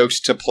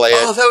stoked to play it.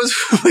 Oh, that was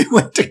we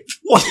went to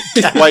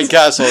White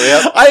Castle,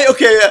 yeah.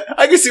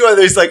 I can see why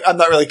there's like I'm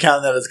not really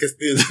counting that as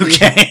Cthulhu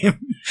game.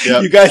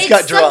 Yep. You guys got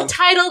It's drunk.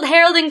 subtitled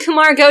Harold and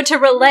Kumar Go to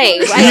Relay.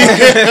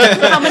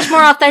 How much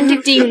more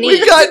authentic do you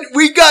need?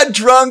 We got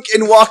drunk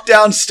and walked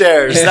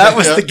downstairs. That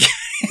was the game.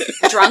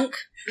 Drunk?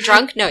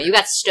 Drunk? No, you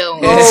got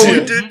stoned. Oh,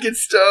 we did get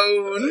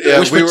stoned. Yeah,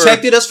 Which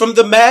protected us from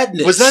the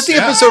madness. Was that the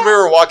episode where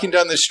we were walking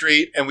down the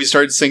street and we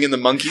started singing the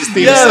Monkeys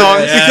theme Yeah, song?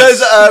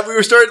 because we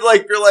were starting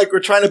we're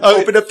trying to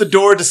open up the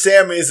door to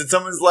Sammy's, and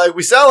someone's like,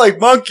 "We sound like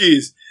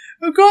monkeys."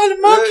 We're going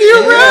to monkey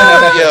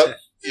around.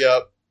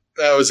 Yep.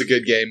 That was a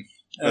good game.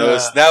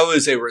 That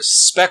was a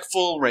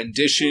respectful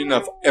rendition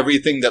of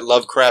everything that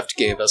Lovecraft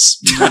gave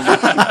us.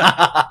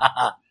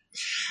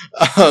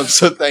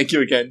 So thank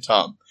you again,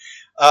 Tom.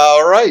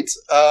 All right.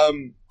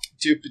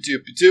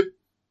 Doop.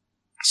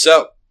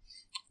 So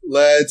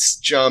let's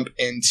jump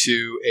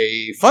into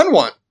a fun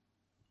one.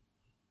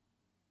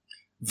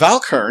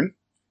 Valkern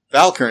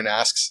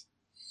asks,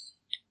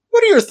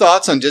 what are your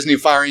thoughts on Disney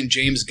firing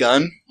James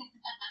Gunn?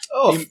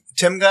 Oh,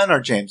 Tim Gunn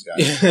or James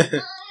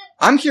Gunn?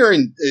 I'm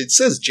hearing it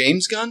says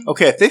James Gunn.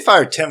 Okay, if they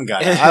fired Tim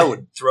Gunn, I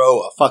would throw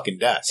a fucking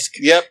desk.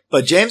 Yep.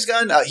 But James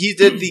Gunn, he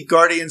did the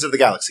Guardians of the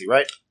Galaxy,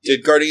 right?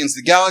 Did Guardians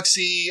of the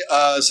Galaxy.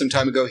 Some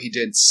time ago, he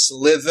did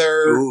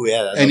Slither. Ooh,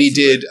 yeah. And he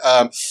did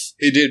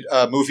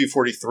movie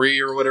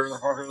 43 or whatever the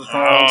fuck it was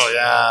called. Oh,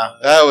 yeah.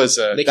 That was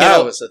a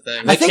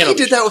thing. I think he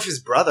did that with his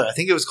brother. I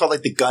think it was called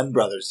like the Gunn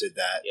Brothers did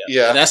that.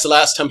 Yeah. And that's the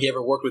last time he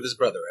ever worked with his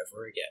brother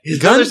ever again. His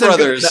Gunn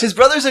Brothers. His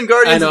brothers in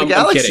Guardians I know, of the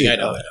I'm Galaxy. kidding. I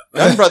know.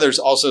 Gunn Brothers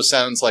also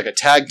sounds like a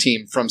tag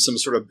team from some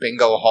sort of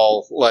bingo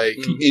hall, like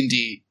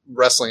indie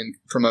wrestling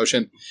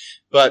promotion.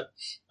 But,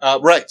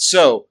 right.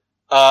 So,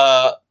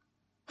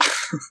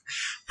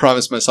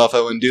 promised myself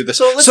I wouldn't do this.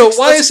 So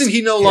why isn't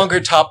he no longer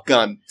Top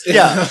Gun?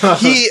 Yeah.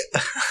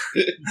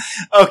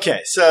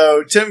 Okay,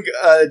 so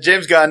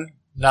James Gunn,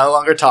 no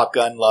longer Top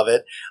Gun, love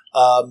it.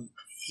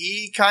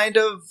 He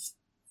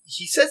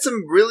said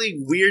some really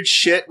weird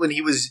shit when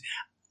he was.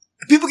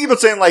 People keep on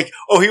saying like,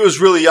 "Oh, he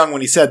was really young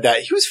when he said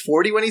that." He was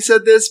 40 when he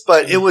said this,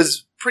 but it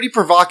was pretty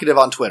provocative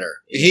on Twitter.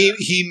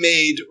 He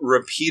made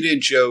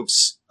repeated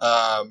jokes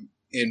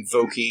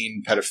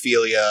invoking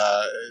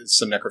pedophilia,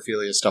 some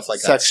necrophilia, stuff like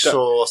that.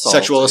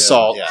 Sexual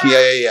assault.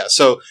 Yeah.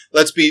 So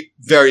let's be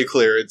very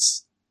clear.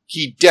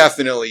 He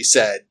definitely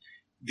said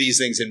these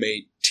things and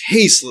made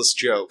tasteless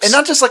jokes. And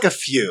not just like a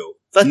few.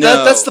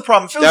 That's the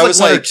problem. If it That was was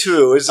like one or like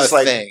two, it's just a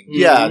like, thing.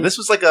 yeah, this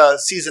was like a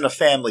season of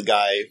Family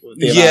Guy with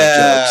the amount of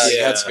Yeah, jokes.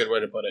 that's a good way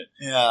to put it.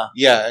 Yeah.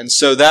 Yeah, and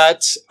so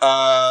that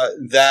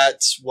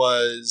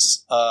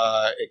was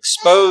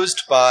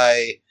exposed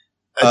by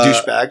A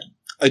douchebag.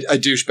 a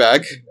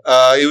douchebag.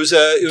 It was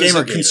a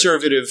Gamergator.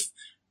 conservative.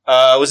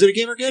 Was it a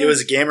Gamergator? It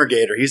was a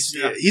Gamergator.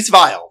 He's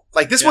vile.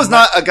 Like, this was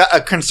not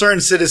a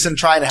concerned citizen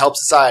trying to help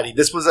society.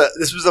 This was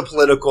a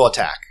political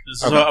attack.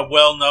 This is a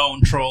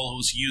well-known troll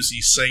who's used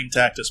these same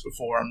tactics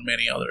before on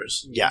many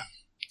others. Yeah.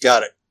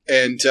 Got it.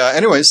 And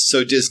anyways,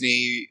 so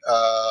Disney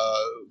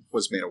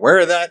was made aware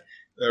of that.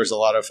 There was a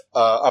lot of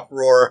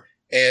uproar,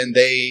 and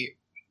they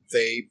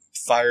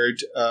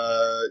fired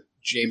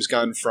James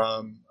Gunn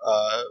from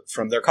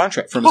their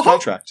contract, from his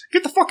contract.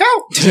 Get the fuck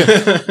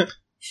out!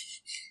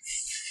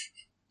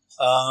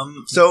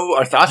 So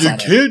our thoughts on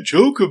it. can't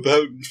joke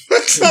about it.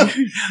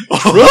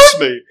 Trust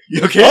me.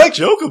 You can't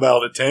joke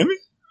about it, Tammy.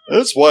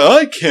 That's why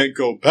I can't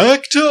go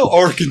back to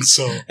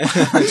Arkansas.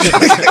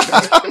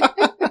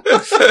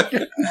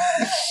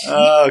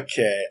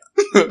 Okay.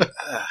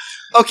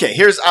 Okay,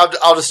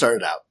 I'll just start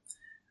it out.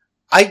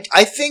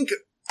 I think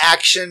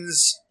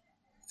actions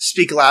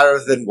speak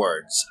louder than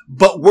words,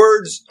 but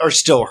words are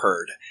still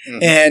heard.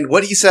 Mm-hmm. And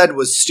what he said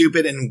was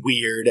stupid and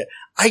weird.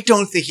 I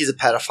don't think he's a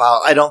pedophile.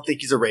 I don't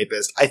think he's a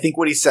rapist. I think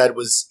what he said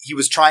was he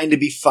was trying to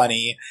be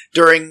funny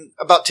during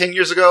about 10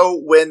 years ago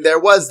when there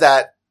was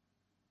that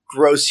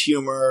gross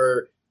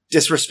humor,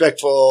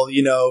 disrespectful,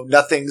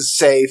 nothing's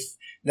safe,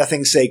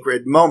 nothing's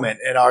sacred moment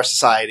in our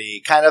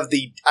society. Kind of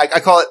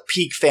I call it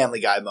peak Family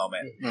Guy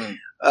moment.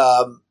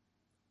 Mm-hmm.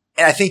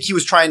 And I think he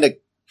was trying to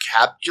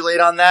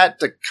capitulate on that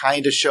to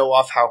kind of show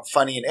off how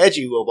funny and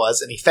edgy he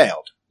was, and he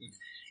failed.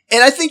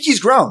 And I think he's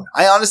grown.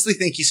 I honestly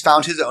think he's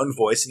found his own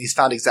voice and he's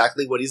found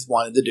exactly what he's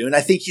wanted to do. And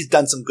I think he's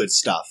done some good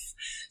stuff.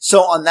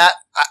 So on that,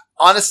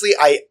 honestly,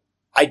 I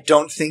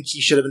don't think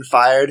he should have been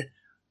fired.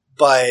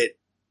 But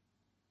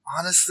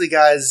honestly,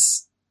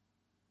 guys,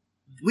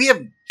 we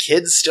have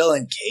kids still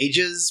in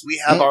cages.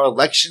 We have our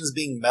elections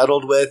being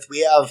meddled with.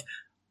 We have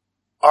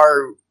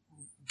our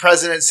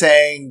president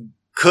saying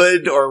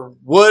could or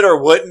would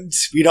or wouldn't.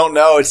 We don't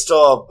know. It's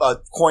still a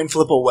coin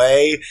flip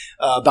away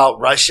about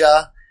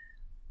Russia.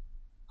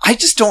 I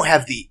just don't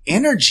have the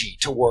energy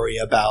to worry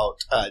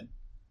about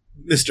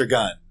Mr.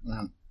 Gunn.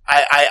 Mm-hmm.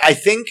 I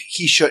think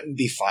he shouldn't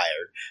be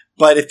fired.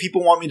 But if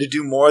people want me to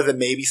do more than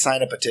maybe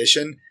sign a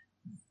petition,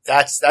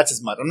 that's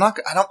as much.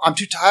 I'm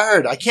too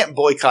tired. I can't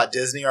boycott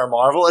Disney or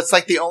Marvel. It's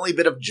like the only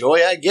bit of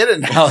joy I get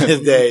in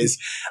nowadays.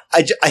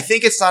 I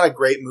think it's not a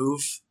great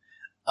move.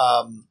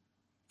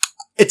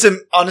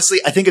 Honestly,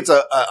 I think it's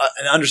an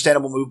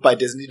understandable move by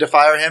Disney to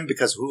fire him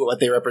because what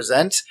they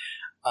represent.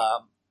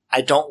 I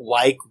don't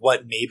like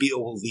what maybe it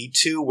will lead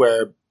to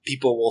where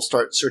people will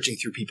start searching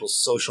through people's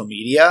social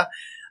media.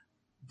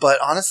 But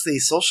honestly,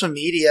 social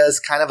media is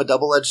kind of a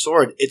double-edged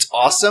sword. It's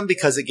awesome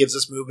because it gives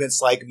us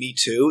movements like Me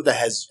Too that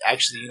has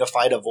actually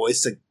unified a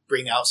voice to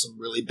bring out some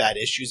really bad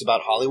issues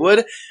about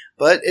Hollywood.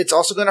 But it's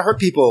also going to hurt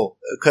people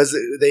because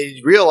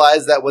they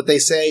realize that what they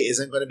say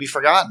isn't going to be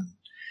forgotten.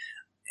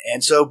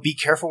 And so be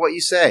careful what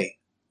you say.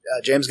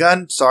 James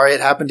Gunn, sorry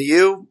it happened to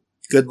you.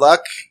 Good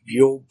luck.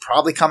 You'll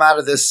probably come out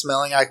of this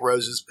smelling like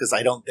roses because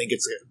I don't think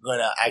it's going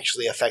to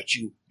actually affect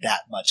you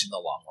that much in the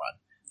long run.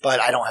 But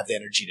I don't have the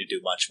energy to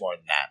do much more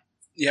than that.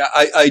 Yeah,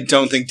 I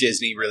don't think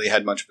Disney really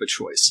had much of a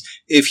choice.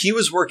 If he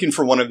was working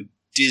for one of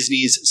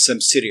Disney's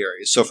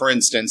subsidiaries, so for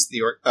instance,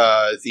 the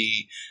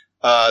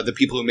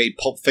people who made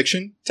Pulp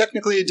Fiction,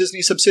 technically a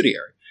Disney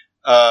subsidiary.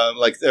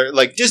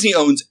 Like Disney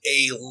owns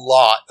a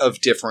lot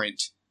of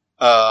different,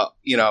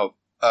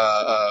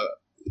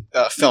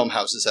 film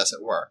houses, as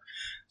it were.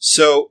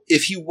 So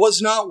if he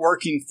was not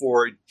working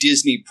for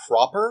Disney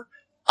proper,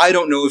 I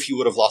don't know if he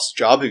would have lost a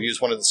job if he was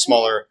one of the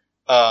smaller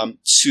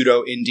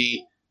pseudo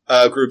indie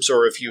groups,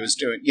 or if he was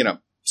doing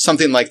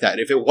something like that.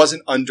 If it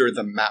wasn't under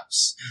the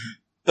mouse,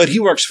 but he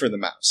works for the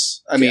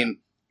mouse. I mean,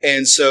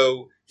 and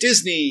so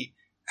Disney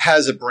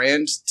has a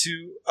brand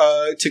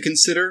to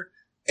consider.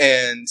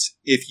 And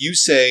if you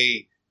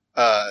say,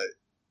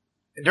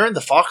 and during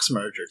the Fox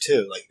merger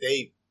too,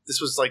 they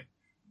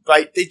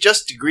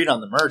just agreed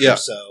on the merger, yeah.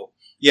 So.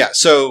 Yeah,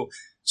 so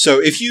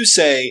if you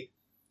say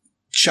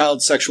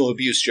child sexual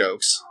abuse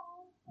jokes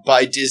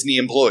by Disney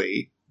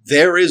employee,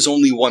 there is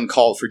only one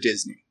call for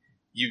Disney.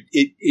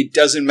 It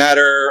doesn't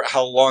matter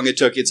how long it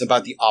took. It's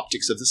about the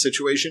optics of the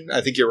situation. I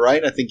think you're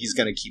right. I think he's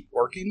going to keep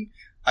working.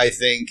 I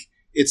think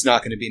it's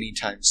not going to be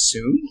anytime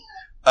soon.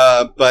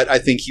 But I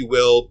think he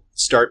will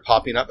start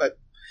popping up.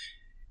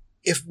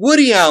 If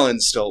Woody Allen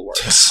still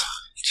works.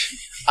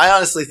 I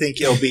honestly think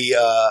it'll be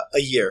a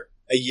year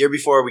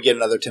before we get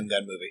another Tim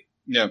Gunn movie.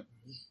 Yeah.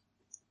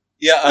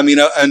 Yeah, I mean,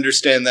 I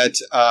understand that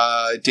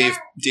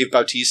Dave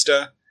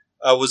Bautista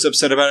was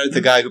upset about it.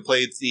 The guy who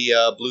played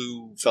the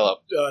blue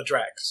fellow.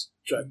 Drax.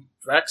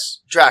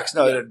 Drax,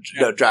 no,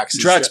 Drax.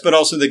 Drax, but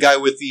also the guy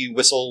with the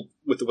whistle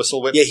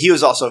whip. Yeah, he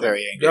was also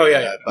very angry. Oh,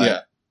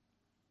 yeah.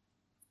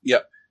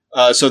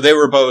 Yeah. So they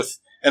were both,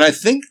 and I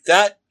think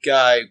that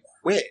guy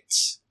quit.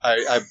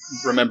 I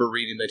remember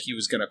reading that he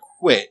was going to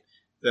quit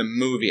the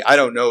movie. I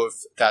don't know if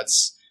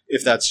that's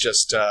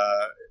just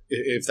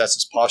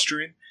his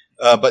posturing,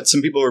 but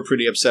some people were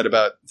pretty upset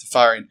about the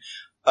firing.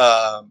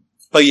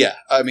 But yeah,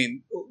 I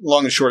mean,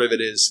 long and short of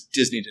it is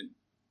Disney didn't.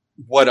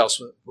 What else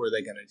were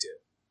they going to do?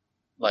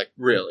 Like,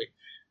 really,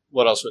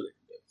 what else were they going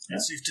to do? Yeah.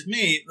 See, to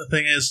me, the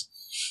thing is,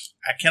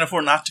 I can't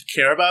afford not to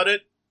care about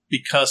it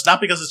not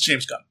because it's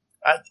James Gunn.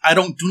 I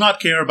do not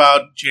care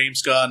about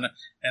James Gunn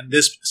and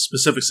this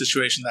specific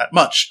situation that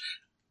much.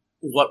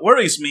 What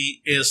worries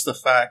me is the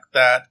fact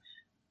that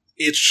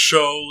it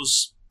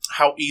shows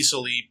how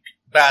easily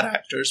bad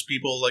actors,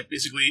 people like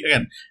basically,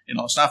 again,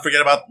 let's not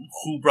forget about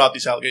who brought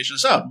these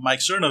allegations out. Mike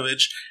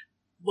Cernovich,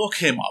 look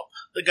him up.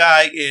 The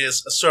guy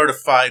is a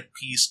certified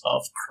piece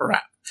of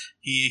crap.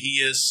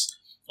 He is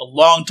a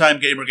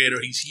longtime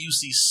Gamergator. He's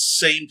used these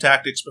same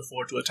tactics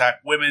before to attack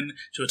women,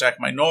 to attack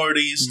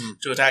minorities,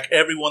 to attack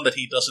everyone that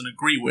he doesn't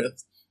agree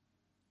with.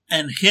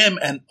 And him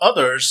and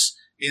others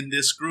in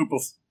this group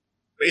of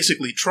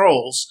basically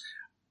trolls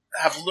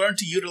have learned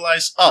to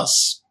utilize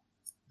us.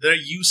 They're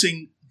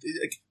using...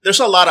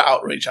 There's a lot of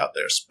outrage out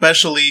there,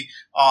 especially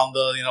on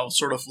the,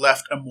 sort of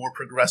left and more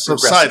progressive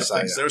side of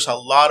things. Yeah. There's a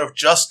lot of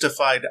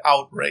justified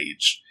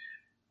outrage.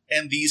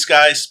 And these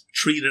guys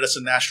treat it as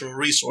a natural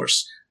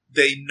resource.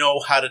 They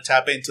know how to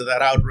tap into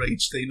that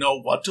outrage. They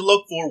know what to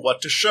look for,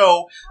 what to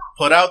show,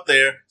 put out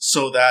there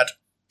so that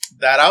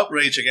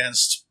outrage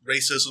against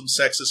racism,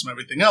 sexism,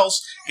 everything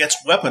else gets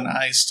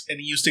weaponized and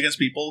used against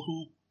people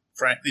who,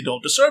 frankly,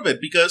 don't deserve it.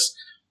 Because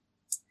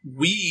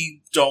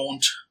we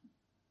don't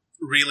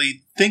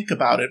really think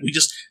about it. We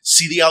just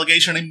see the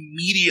allegation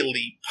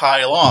immediately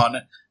pile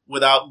on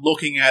without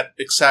looking at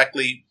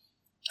exactly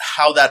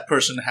how that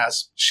person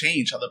has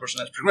changed, how that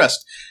person has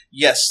progressed.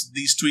 Yes,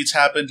 these tweets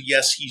happened.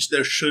 Yes,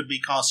 there should be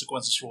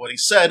consequences for what he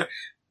said.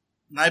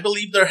 And I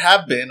believe there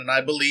have been, and I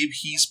believe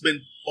he's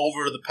been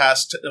over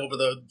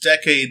the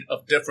decade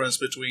of difference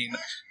between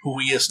who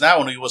he is now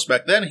and who he was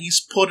back then. He's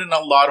put in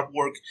a lot of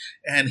work,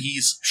 and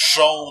he's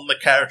shown the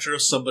character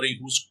of somebody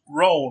who's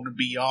grown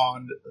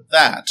beyond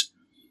that.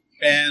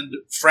 And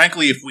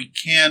frankly, if we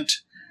can't,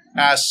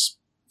 as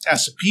a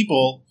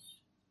people,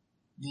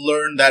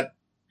 learn that,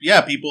 yeah,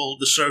 people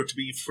deserve to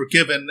be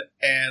forgiven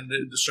and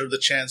deserve the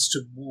chance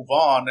to move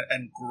on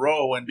and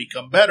grow and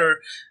become better,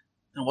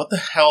 then what the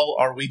hell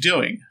are we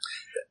doing?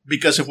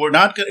 Because if we're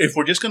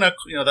just gonna,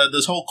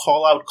 this whole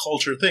call out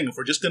culture thing, if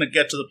we're just gonna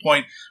get to the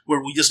point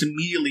where we just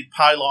immediately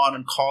pile on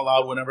and call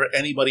out whenever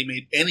anybody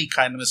made any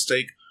kind of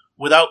mistake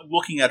without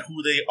looking at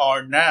who they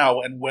are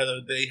now and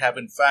whether they have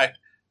in fact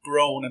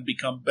grown and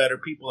become better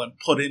people and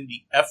put in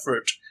the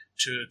effort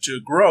to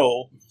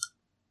grow,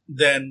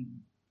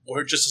 then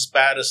we're just as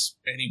bad as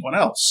anyone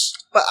else.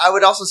 But I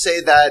would also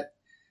say that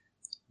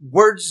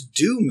words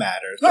do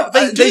matter. No,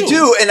 they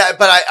do.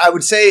 But I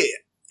would say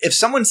if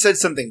someone said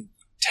something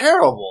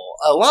terrible,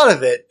 a lot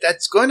of it,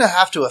 that's going to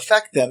have to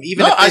affect them,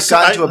 even if they've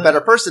gotten to a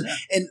better person. Yeah.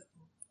 And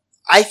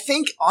I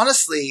think,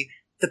 honestly,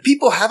 the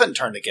people haven't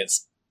turned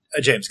against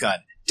James Gunn.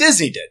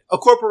 Disney did. A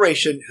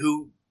corporation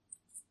who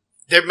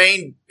their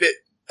main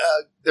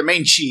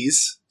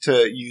cheese,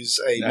 to use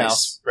a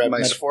mouse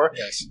metaphor,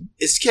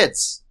 is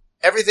kids.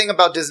 Everything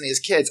about Disney is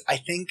kids. I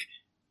think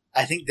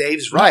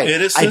Dave's right.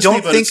 It is Disney,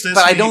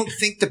 I don't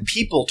think the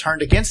people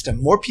turned against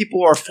him. More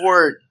people are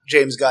for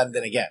James Gunn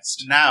than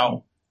against.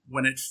 Now,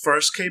 when it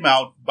first came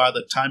out, by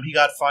the time he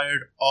got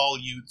fired, all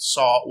you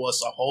saw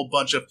was a whole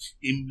bunch of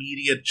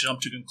immediate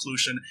jump to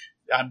conclusion.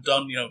 I'm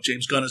done.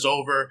 James Gunn is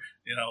over.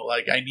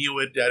 I knew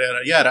it. Yada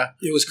yada yada.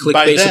 It was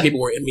clickbait, so people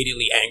were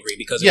immediately angry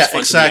because it was fun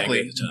exactly.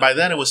 To be angry. By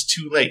then, it was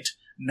too late.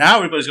 Now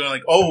everybody's going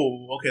like,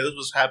 "Oh, okay, this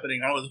was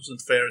happening. I know this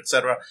wasn't fair,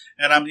 etc."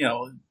 And I'm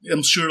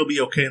sure it'll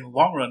be okay in the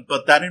long run.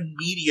 But that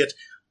immediate,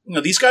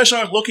 these guys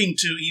aren't looking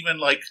to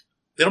even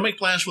they don't make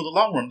plans for the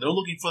long run. They're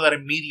looking for that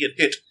immediate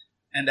hit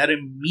and that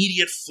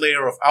immediate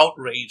flare of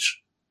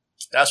outrage.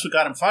 That's what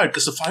got him fired,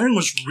 because the firing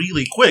was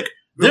really quick.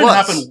 It didn't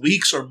happen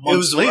weeks or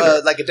months later. It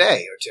was like a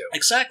day or two.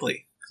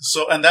 Exactly.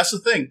 So, and that's the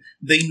thing.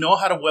 They know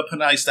how to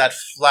weaponize that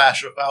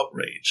flash of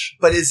outrage.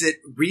 But is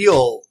it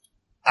real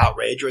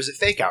outrage or is it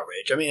fake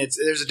outrage? I mean,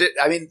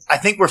 I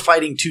think we're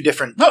fighting two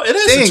different. No, it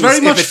is. Things. It's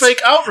very much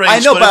fake outrage. I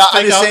know, but it's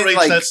fake outrage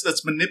saying,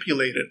 that's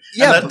manipulated.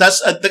 Yeah, and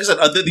that's like I said.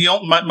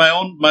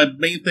 My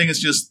main thing is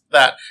just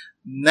that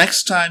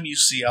next time you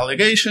see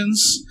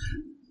allegations,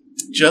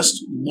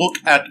 just look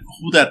at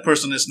who that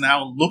person is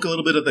now. Look a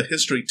little bit of the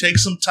history. Take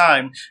some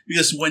time,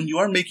 because when you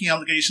are making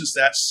allegations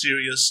that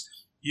serious,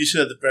 you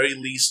should at the very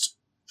least,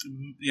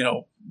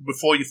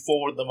 before you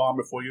forward them on,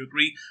 before you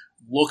agree,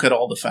 look at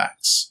all the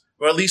facts.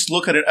 Or at least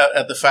look at it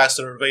at the facts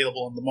that are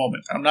available in the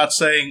moment. I'm not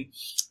saying,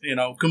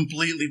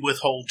 completely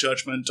withhold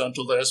judgment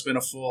until there's been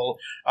a full,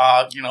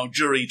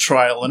 jury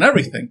trial and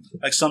everything.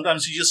 Like,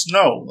 sometimes you just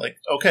know, like,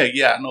 okay,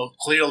 yeah, no,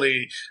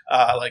 clearly,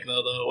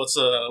 Weissenberg,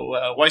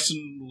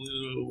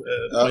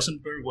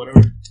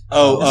 whatever.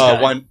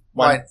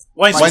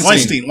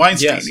 Weinstein,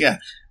 yes. Yeah.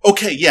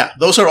 Okay, yeah,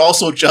 those are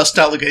also just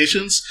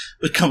allegations,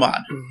 but come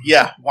on.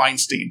 Yeah,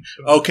 Weinstein.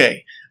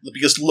 Okay.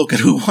 because look at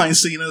who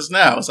Weinstein is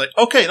now. It's like,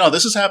 okay, no,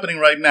 this is happening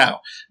right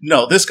now.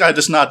 No, this guy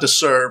does not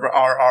deserve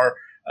our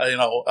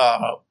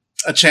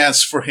a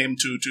chance for him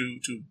to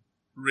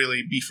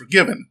really be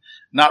forgiven.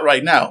 Not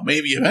right now.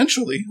 Maybe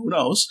eventually, who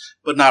knows?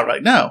 But not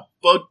right now.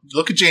 But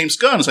look at James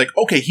Gunn. It's like,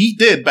 okay, he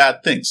did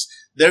bad things.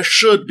 There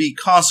should be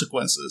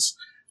consequences.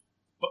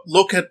 But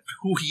look at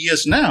who he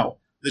is now.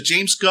 The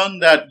James Gunn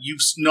that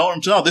you've known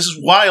until now. This is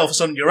why all of a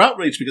sudden you're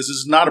outraged, because this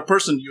is not a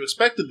person you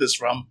expected this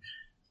from.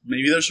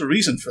 Maybe there's a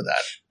reason for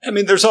that. I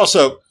mean, there's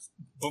also...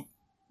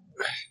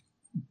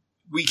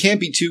 We can't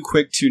be too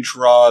quick to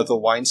draw the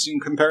Weinstein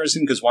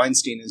comparison, because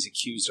Weinstein is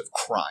accused of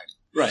crime.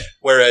 Right.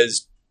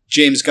 Whereas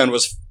James Gunn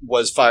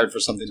was fired for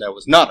something that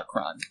was not a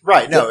crime.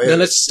 Right, no. Now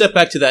let's step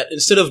back to that.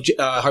 Instead of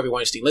Harvey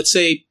Weinstein, let's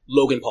say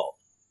Logan Paul.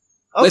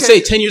 Okay. Let's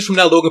say 10 years from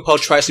now, Logan Paul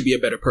tries to be a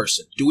better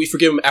person. Do we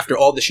forgive him after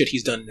all the shit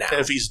he's done now?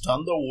 If he's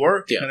done the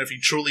work, Yeah. and if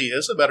he truly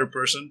is a better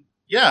person,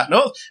 yeah.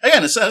 No,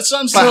 again, it's not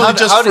But necessarily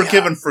just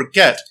forgive and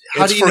forget.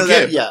 How It's do you know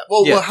forgive. that? Yeah.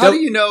 Well, Yeah. how do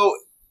you know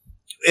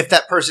if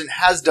that person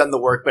has done the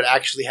work but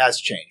actually has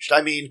changed?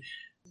 I mean,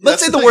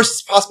 let's That's say the the thing.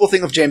 worst possible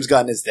thing of James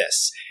Gunn is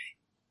this.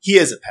 He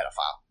is a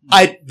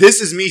pedophile.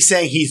 This is me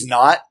saying he's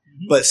not,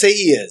 but say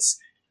he is.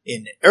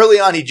 Early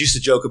on, he used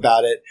to joke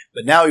about it,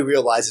 but now he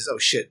realizes, oh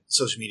shit,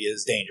 social media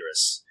is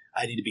dangerous.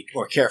 I need to be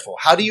more careful.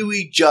 How do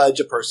we judge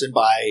a person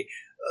by,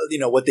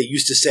 what they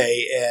used to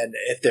say, and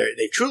if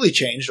they truly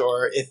changed,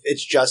 or if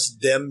it's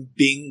just them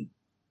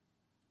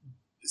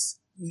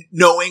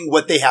knowing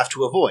what they have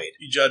to avoid?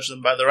 You judge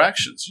them by their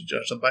actions. You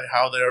judge them by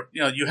how they're,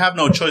 you have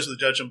no choice to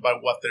judge them by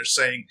what they're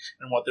saying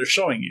and what they're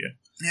showing you.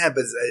 Yeah,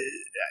 but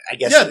I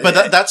guess. Yeah,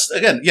 but that's,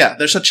 again,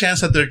 there's a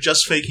chance that they're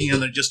just faking and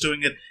they're just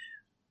doing it.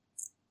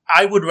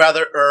 I would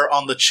rather err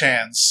on the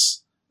chance,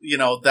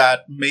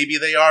 that maybe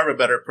they are a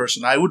better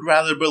person. I would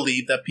rather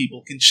believe that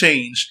people can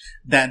change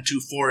than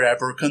to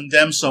forever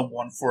condemn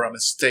someone for a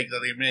mistake that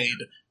they made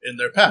in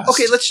their past.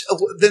 Okay,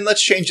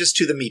 let's change this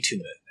to the Me Too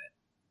movement.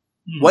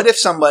 Hmm. What if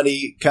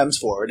somebody comes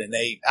forward and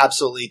they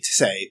absolutely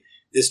say,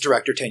 this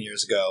director 10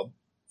 years ago,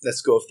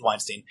 let's go with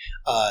Weinstein,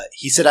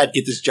 he said I'd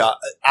get this job,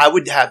 I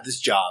would have this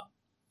job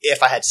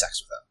if I had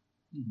sex with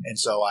him. Hmm. And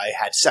so I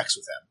had sex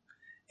with him.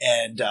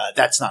 And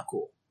that's not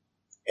cool.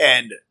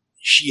 And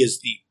she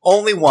is the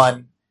only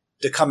one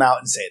to come out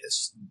and say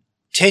this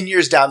 10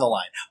 years down the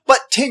line.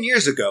 But 10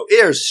 years ago,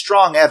 there's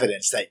strong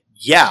evidence that,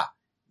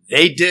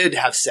 they did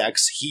have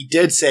sex. He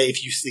did say,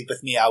 if you sleep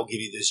with me, I'll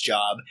give you this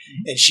job.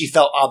 Mm-hmm. And she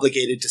felt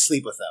obligated to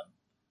sleep with him.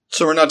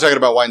 So we're not talking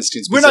about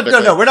Weinstein We're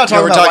specifically. we're not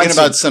talking we're about talking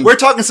Weinstein. about some... We're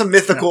talking some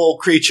mythical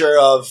creature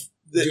of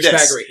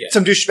Douchebaggery, yeah.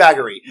 some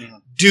douchebaggery.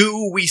 Mhm.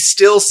 Do we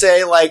still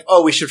say, like,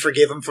 oh, we should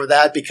forgive him for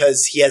that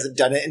because he hasn't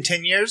done it in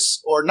 10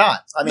 years or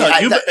not? I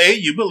mean, A,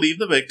 you believe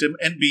the victim,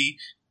 and B,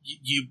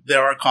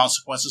 there are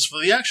consequences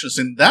for the actions.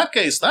 In that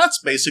case, that's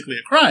basically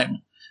a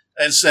crime.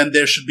 And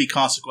there should be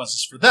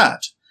consequences for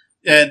that.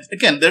 And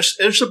again,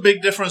 there's a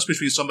big difference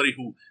between somebody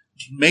who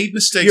made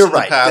mistakes in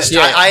the past.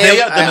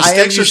 The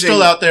Mistakes are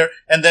still out there,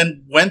 and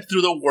then went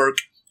through the work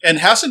and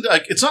hasn't.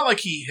 It's not like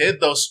he hid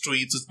those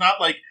tweets. It's not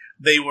like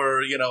they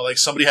were, like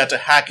somebody had to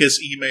hack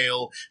his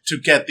email to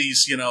get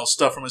these,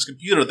 stuff from his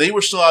computer. They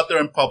were still out there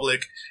in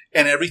public,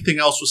 and everything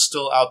else was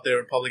still out there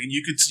in public. And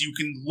you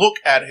can look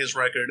at his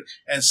record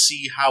and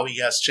see how he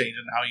has changed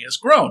and how he has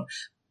grown.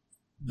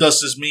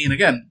 Does this mean,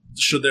 again,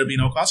 should there be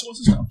no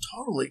consequences? No,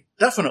 totally,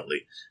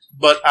 definitely.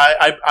 But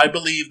I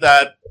believe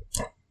that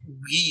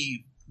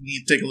we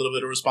need to take a little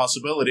bit of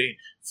responsibility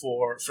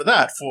for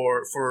that,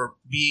 for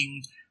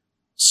being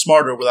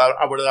smarter without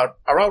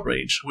our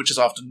outrage, which is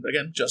often,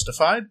 again,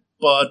 justified.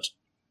 But,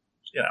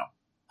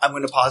 I'm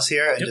going to pause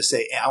here and just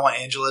say, I want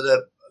Angela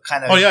to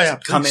kind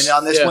of come please. in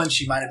on this Yeah. one.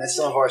 She might have missed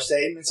some of our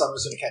statements, so I'm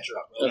just going to catch her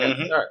up.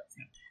 Okay. Mhm. All right.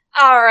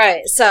 All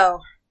right, so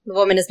the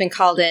woman has been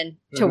called in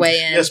to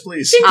weigh in. Yes,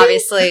 please.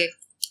 Obviously,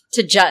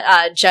 to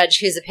judge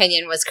whose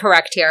opinion was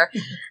correct here.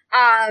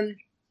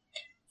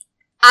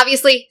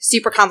 Obviously,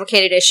 super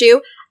complicated issue.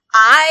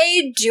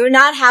 I do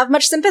not have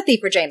much sympathy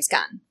for James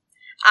Gunn.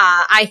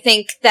 I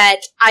think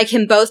that I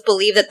can both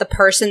believe that the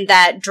person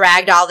that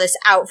dragged all this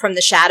out from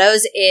the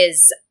shadows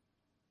is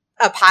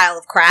a pile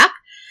of crap.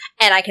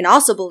 And I can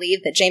also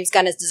believe that James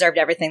Gunn has deserved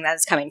everything that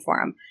is coming for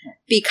him.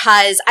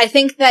 Because I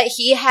think that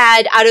he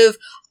had, out of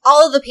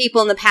all of the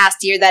people in the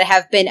past year that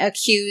have been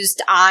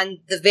accused on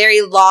the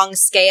very long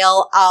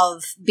scale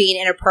of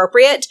being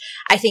inappropriate,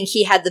 I think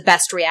he had the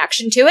best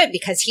reaction to it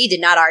because he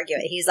did not argue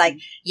it. He's like,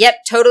 yep,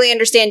 totally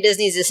understand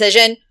Disney's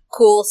decision.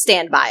 Cool,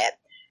 stand by it.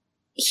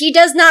 He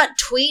does not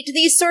tweet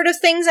these sort of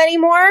things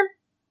anymore,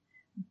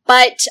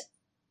 but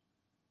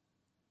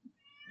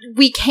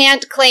we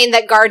can't claim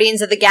that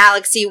Guardians of the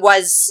Galaxy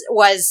was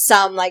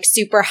some like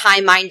super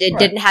high-minded,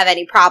 didn't have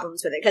any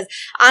problems with it. Because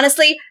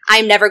honestly,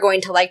 I'm never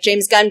going to like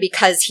James Gunn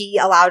because he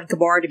allowed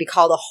Gamora to be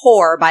called a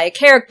whore by a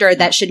character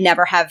that should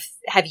never have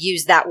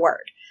used that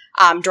word.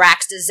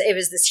 It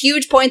was this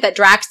huge point that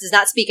Drax does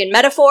not speak in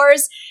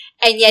metaphors,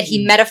 and yet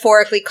he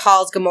metaphorically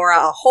calls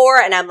Gamora a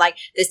whore, and I'm like,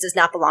 this does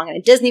not belong in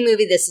a Disney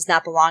movie, this does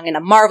not belong in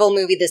a Marvel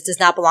movie, this does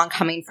not belong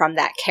coming from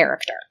that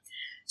character.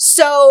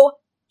 So,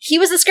 he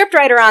was the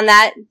scriptwriter on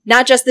that,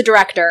 not just the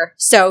director.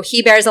 So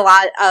he bears a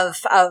lot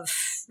of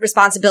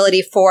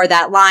responsibility for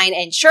that line.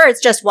 And sure,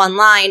 it's just one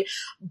line,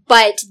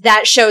 but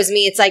that shows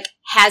me it's like,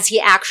 has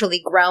he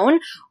actually grown,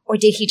 or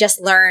did he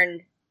just learn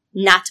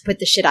not to put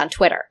the shit on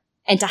Twitter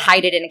and to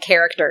hide it in a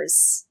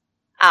character's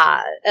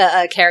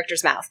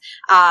mouth?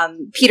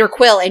 Peter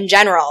Quill in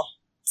general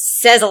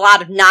says a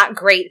lot of not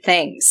great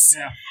things.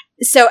 Yeah.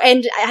 So,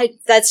 and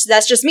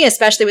that's just me,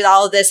 especially with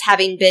all of this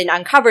having been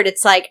uncovered.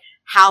 It's like,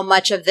 how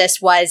much of this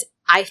was,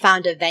 I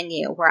found a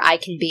venue where I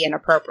can be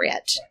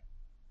inappropriate.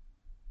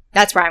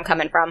 That's where I'm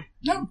coming from.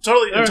 No,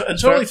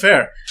 totally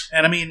fair.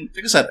 And I mean,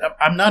 like I said,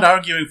 I'm not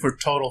arguing for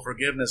total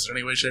forgiveness in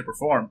any way, shape, or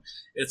form.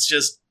 It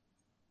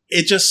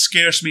just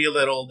scares me a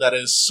little that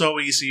it's so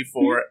easy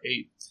for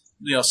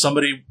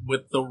somebody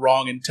with the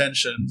wrong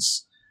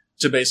intentions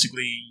to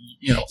basically,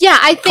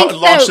 I think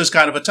launch this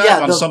kind of attack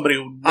on somebody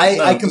who...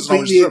 I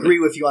completely agree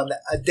with you on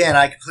that. Dan,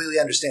 I completely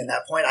understand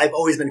that point. I've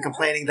always been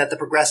complaining that the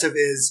progressive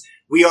is,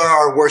 we are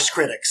our worst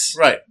critics.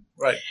 Right.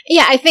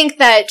 Yeah, I think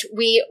that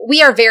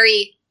we are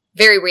very,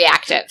 very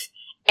reactive.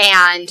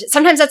 And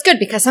sometimes that's good,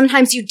 because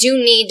sometimes you do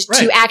need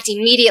to act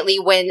immediately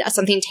when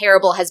something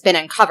terrible has been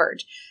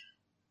uncovered.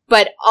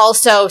 But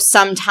also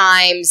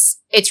sometimes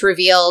it's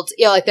revealed,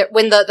 like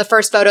when the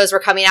first photos were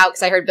coming out,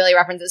 because I heard Billy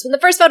reference this, when the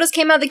first photos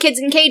came out of the kids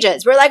in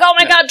cages, we're like, oh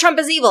my God, Trump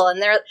is evil.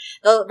 And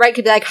the right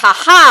could be like,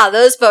 haha,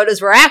 those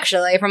photos were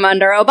actually from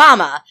under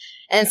Obama.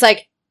 And it's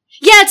like,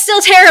 yeah, it's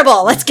still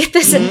terrible. Let's get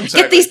this,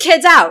 get these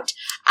kids out.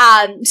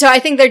 So I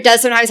think there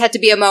does sometimes have to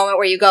be a moment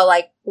where you go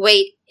like,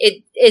 wait,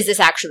 is this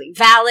actually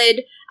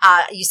valid?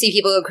 You see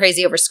people go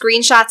crazy over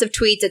screenshots of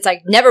tweets. It's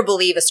like, never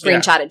believe a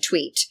screenshotted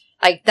tweet.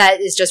 Like, that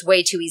is just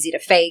way too easy to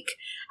fake.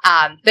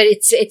 But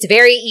it's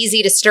very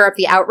easy to stir up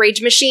the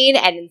outrage machine.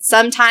 And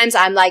sometimes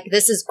I'm like,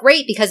 this is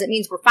great because it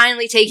means we're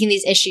finally taking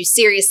these issues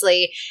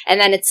seriously. And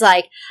then it's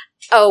like,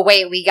 oh,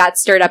 wait, we got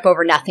stirred up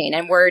over nothing.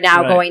 And we're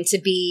now going to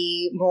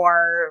be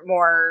more,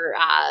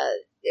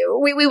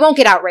 we won't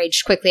get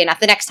outraged quickly enough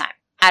the next time.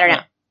 I don't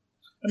know.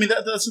 I mean,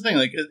 that's the thing.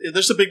 Like,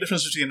 there's a big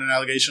difference between an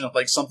allegation of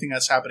like something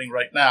that's happening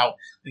right now.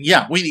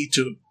 And we need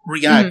to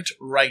react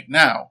right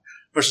now.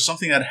 Versus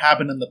something that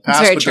happened in the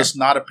past but does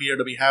not appear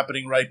to be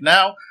happening right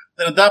now,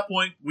 then at that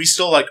point, we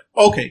still like,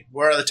 okay,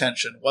 where are the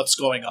tension? What's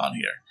going on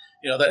here?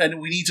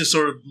 And we need to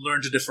sort of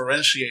learn to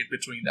differentiate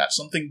between that.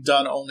 Something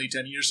done only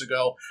 10 years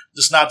ago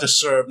does not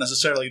deserve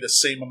necessarily the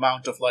same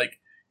amount of like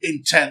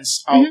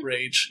intense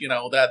outrage.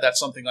 That's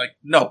something like,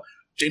 no,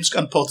 James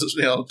Gunn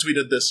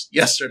tweeted this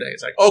yesterday.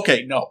 It's like,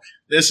 okay, no,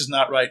 this is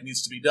not right. It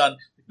needs to be done.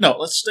 No,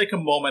 let's take a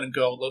moment and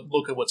go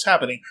look at what's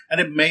happening. And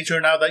it may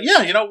turn out that,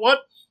 you know what?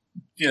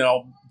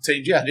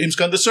 James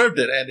Gunn deserved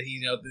it, and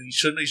he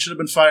should have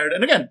been fired.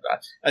 And again,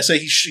 I say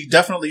he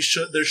definitely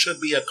should. There should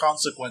be a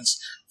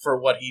consequence for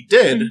what he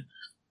did,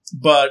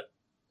 but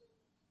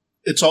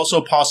it's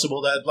also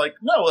possible that, like,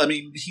 no, I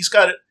mean, he's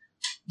got it.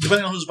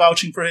 Depending on who's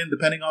vouching for him,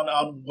 depending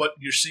on what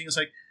you're seeing, it's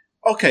like,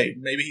 okay,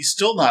 maybe he's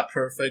still not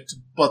perfect,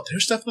 but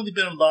there's definitely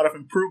been a lot of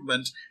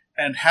improvement.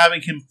 And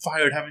having him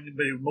fired, having him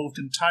be removed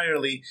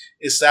entirely,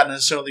 is that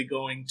necessarily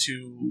going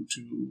to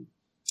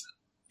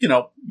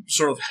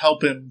sort of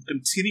help him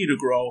continue to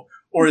grow,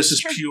 or is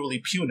this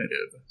purely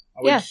punitive?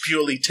 Are we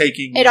purely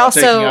taking out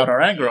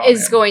our anger on him? It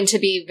also is going to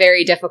be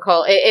very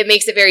difficult. It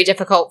makes it very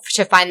difficult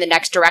to find the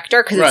next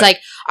director, because it's like,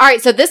 all right,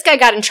 so this guy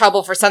got in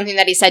trouble for something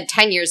that he said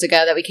 10 years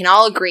ago that we can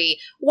all agree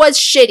was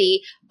shitty.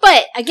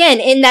 But again,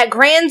 in that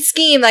grand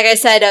scheme, like I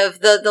said, of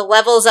the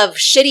levels of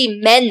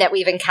shitty men that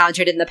we've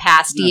encountered in the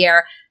past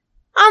year,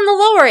 on the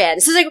lower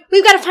end. So it's like,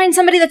 we've got to find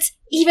somebody that's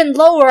even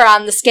lower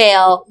on the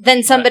scale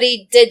than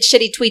somebody did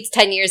shitty tweets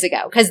 10 years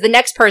ago. Because the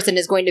next person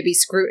is going to be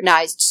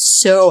scrutinized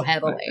so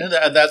heavily.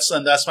 And that's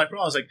my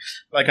problem. It's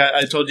like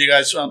I told you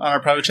guys on our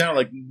private channel,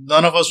 like,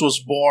 none of us was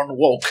born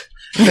woke.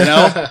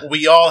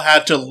 We all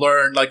had to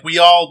learn. Like, we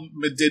all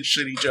did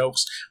shitty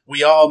jokes.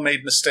 We all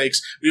made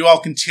mistakes. We all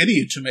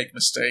continue to make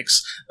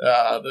mistakes.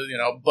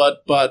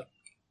 But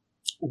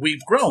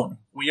we've grown.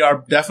 We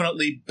are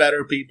definitely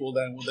better people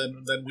than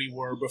we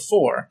were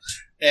before,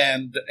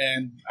 and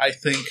I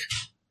think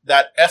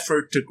that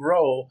effort to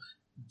grow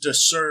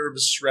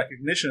deserves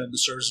recognition and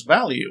deserves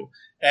value.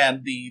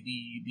 And the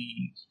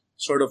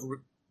sort of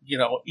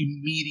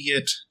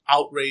immediate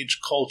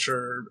outrage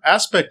culture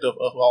aspect of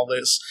all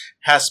this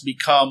has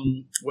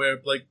become where,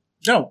 like,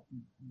 no,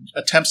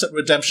 attempts at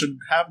redemption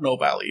have no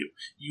value.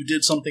 You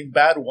did something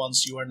bad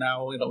once. You are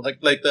now,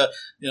 like the,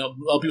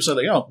 people say,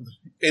 like,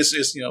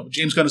 is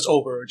James Gunn is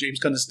over, or James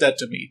Gunn is dead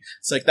to me.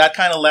 It's like that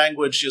kind of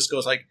language just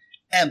goes like,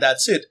 and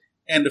that's it.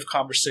 End of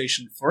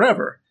conversation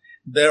forever.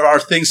 There are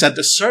things that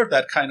deserve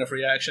that kind of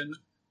reaction.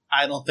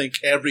 I don't think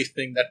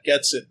everything that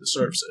gets it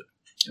deserves it.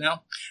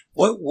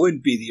 What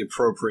would be the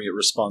appropriate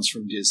response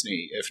from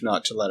Disney if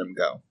not to let him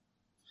go?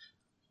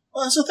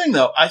 Well, that's the thing,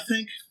 though. I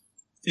think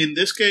in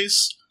this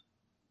case,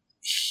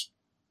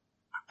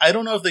 I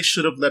don't know if they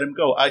should have let him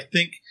go. I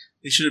think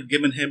they should have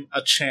given him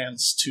a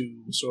chance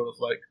to sort of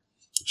like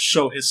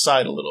show his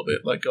side a little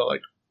bit,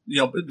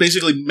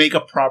 basically make a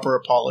proper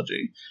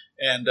apology.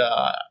 And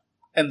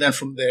and then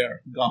from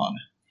there, gone.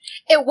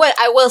 What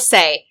I will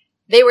say,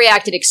 they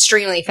reacted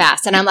extremely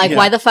fast, and I'm like,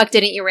 why the fuck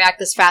didn't you react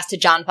this fast to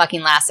John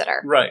fucking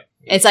Lasseter? Right.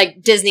 It's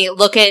like, Disney,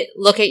 look at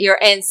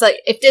your, and it's like,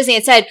 if Disney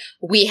had said,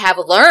 we have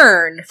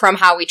learned from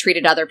how we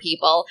treated other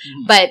people,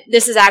 but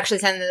this is actually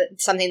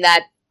something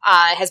that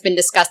has been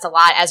discussed a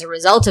lot as a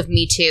result of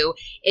Me Too,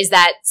 is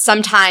that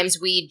sometimes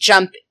we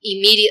jump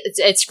immediately,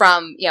 it's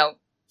from,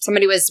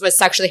 somebody was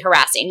sexually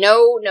harassing.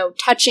 No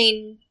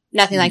touching,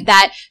 nothing like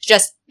that,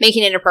 just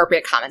making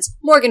inappropriate comments.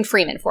 Morgan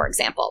Freeman, for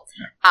example.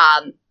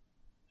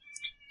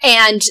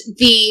 And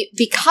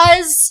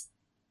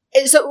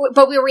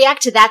but we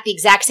react to that the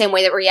exact same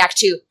way that we react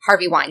to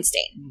Harvey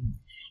Weinstein,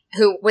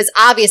 who was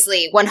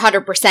obviously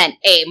 100%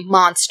 a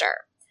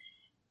monster.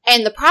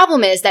 And the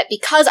problem is that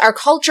because our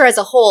culture as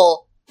a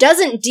whole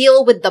doesn't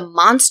deal with the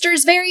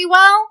monsters very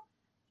well,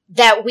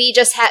 that we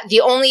just have,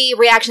 the only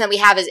reaction that we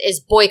have is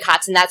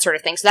boycotts and that sort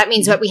of thing. So that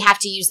means that we have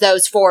to use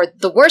those for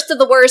the worst of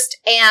the worst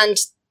and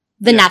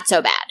the not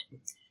so bad.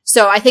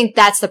 So I think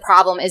that's the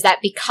problem, is that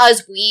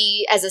because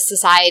we as a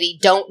society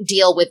don't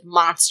deal with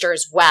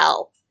monsters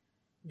well,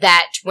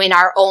 that when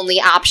our only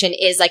option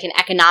is like an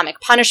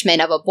economic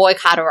punishment of a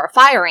boycott or a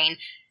firing,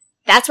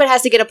 that's what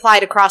has to get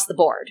applied across the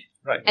board.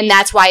 Right. And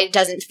that's why it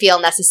doesn't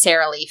feel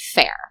necessarily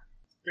fair.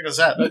 Because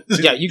that.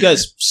 Yeah, you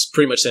guys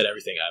pretty much said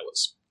everything I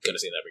was going to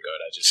say in that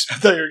regard. I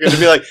thought you were going to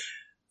be like,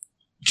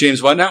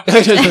 James, what now?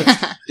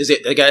 Does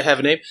that guy have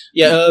a name?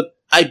 Yeah,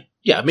 I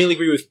mainly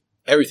agree with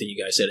everything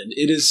you guys said, and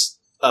it is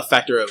a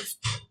factor of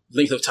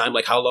length of time,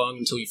 like how long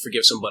until you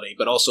forgive somebody,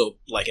 but also,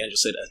 like Angela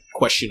said, a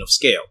question of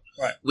scale.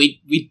 Right.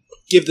 We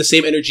give the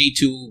same energy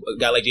to a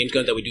guy like James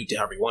Gunn that we do to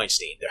Harvey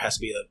Weinstein. There has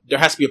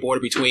to be a border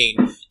between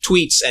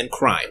tweets and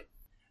crime.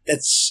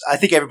 I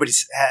think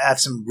everybody's have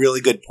some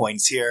really good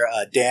points here.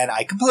 Dan,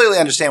 I completely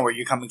understand where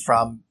you're coming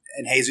from.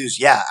 And Jesus,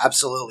 yeah,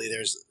 absolutely.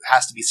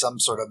 Has to be some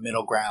sort of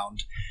middle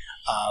ground.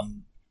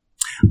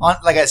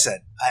 Like I said,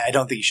 I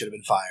don't think he should have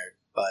been fired,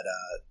 but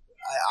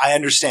I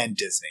understand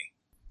Disney.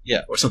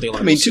 Yeah. Or something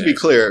along those lines. To be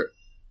clear,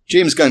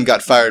 James Gunn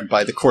got fired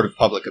by the court of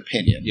public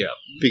opinion. Yeah.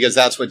 Because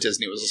that's what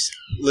Disney was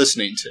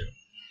listening to.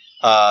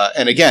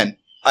 And again,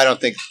 I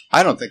don't think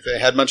they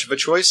had much of a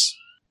choice.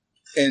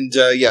 And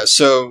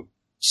so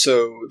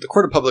the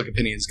court of public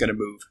opinion is going to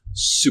move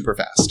super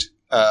fast.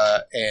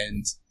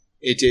 And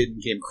it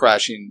did came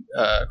crashing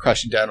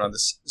down on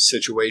this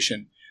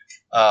situation.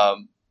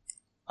 I'm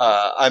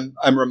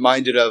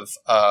reminded of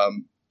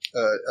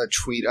a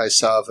tweet I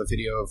saw of a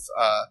video of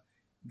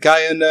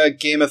guy in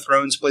Game of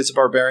Thrones plays a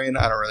barbarian.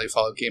 I don't really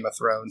follow Game of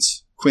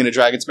Thrones. Queen of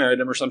Dragons married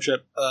him or some shit.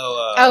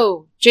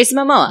 Jason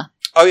Momoa.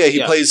 Oh yeah,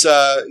 he plays.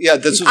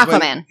 This was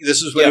Aquaman.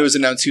 When it was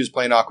announced he was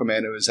playing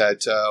Aquaman. It was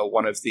at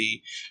one of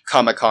the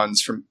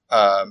Comic-Cons from,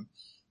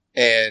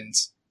 and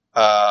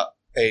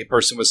a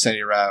person was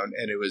standing around,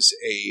 and it was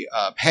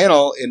a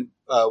panel in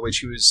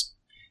which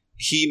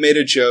he made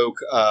a joke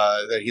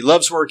that he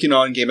loves working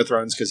on Game of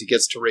Thrones because he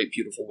gets to rape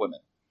beautiful women.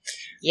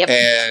 Yep.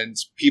 And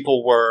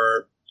people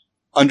were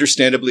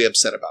understandably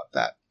upset about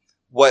that.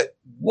 What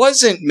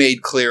wasn't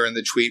made clear in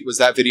the tweet was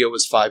that video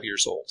was 5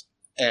 years old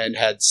and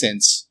had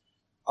since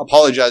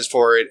apologized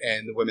for it,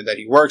 and the women that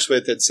he works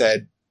with had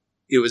said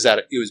it was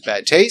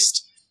bad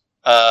taste.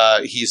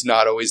 He's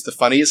not always the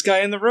funniest guy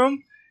in the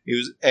room.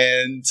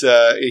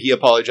 He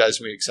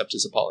apologized and we accept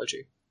his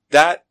apology.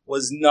 That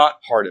was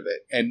not part of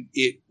it, and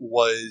it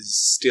was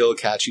still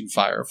catching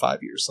fire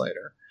 5 years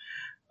later.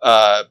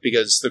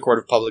 Because the court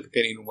of public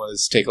opinion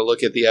was take a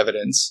look at the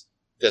evidence.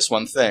 This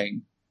one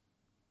thing,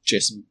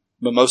 Jason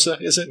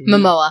Momoa, is it?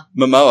 Momoa.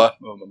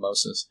 Oh,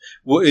 mimosas.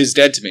 Is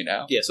dead to me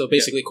now. Yeah, so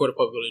basically court of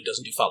public opinion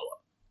doesn't do follow-up.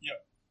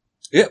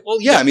 Yeah,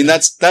 well, yeah, I mean,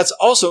 that's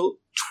also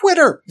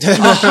Twitter.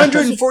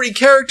 140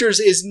 characters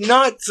is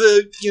not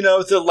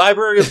the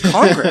Library of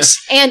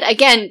Congress. And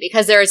again,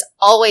 because there is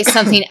always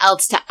something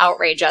else to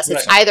outrage us.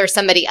 It's either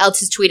somebody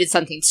else has tweeted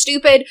something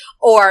stupid,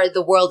 or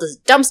the world is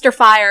a dumpster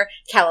fire.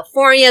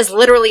 California is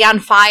literally on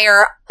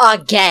fire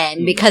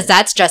again, because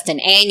that's just an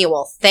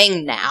annual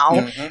thing now.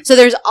 Mm-hmm. So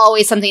there's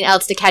always something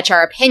else to catch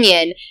our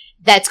opinion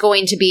that's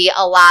going to be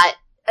a lot...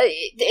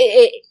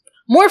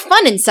 more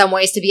fun in some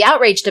ways to be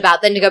outraged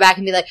about than to go back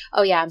and be like,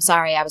 oh yeah, I'm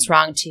sorry, I was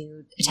wrong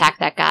to attack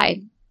that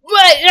guy.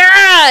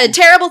 But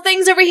terrible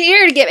things over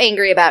here to get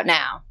angry about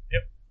now.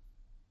 Yep.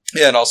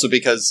 Yeah, and also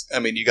because, I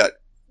mean, you got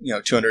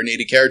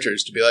 280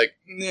 characters to be like,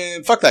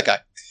 fuck that guy.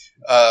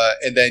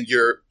 And then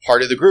you're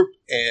part of the group,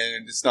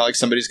 and it's not like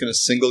somebody's going to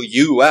single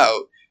you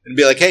out and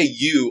be like, hey,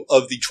 you,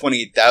 of the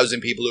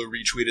 28,000 people who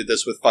retweeted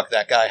this with fuck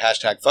that guy,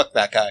 hashtag fuck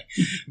that guy,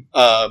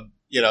 I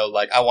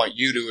want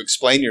you to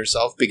explain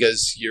yourself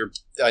because you're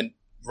a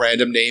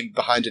random name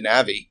behind an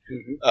Avi.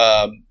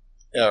 Mm-hmm.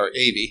 Or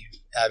Avi.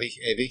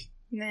 Avi?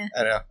 Nah. I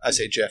don't know. I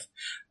say Jeff.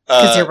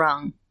 Because you're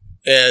wrong.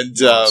 And,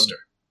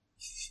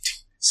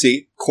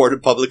 see, court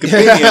of public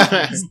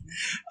opinion.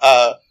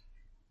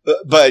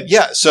 But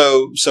yeah,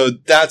 so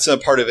that's a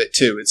part of it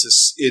too.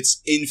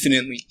 It's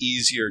infinitely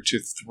easier to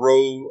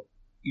throw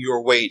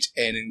your weight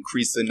and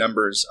increase the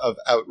numbers of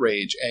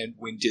outrage. And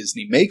when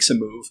Disney makes a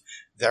move,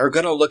 they're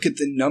going to look at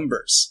the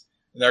numbers.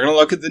 And they're going to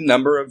look at the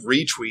number of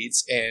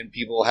retweets and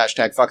people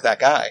hashtag fuck that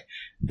guy.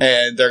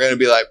 And they're going to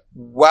be like,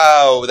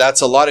 wow,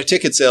 that's a lot of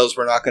ticket sales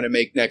we're not going to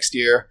make next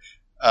year.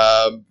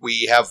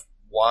 We have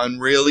one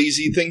real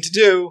easy thing to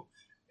do.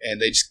 And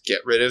they just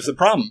get rid of the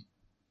problem.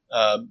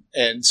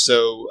 And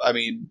so, I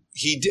mean,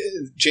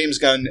 James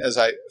Gunn,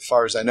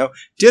 far as I know,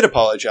 did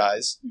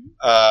apologize,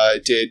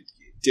 did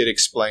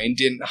explain,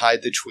 didn't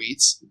hide the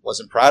tweets,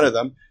 wasn't proud of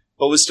them,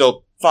 but was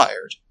still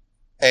fired.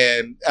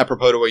 And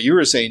apropos to what you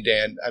were saying,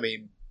 Dan, I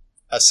mean,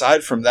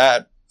 aside from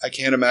that, I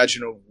can't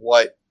imagine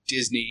what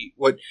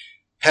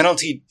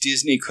penalty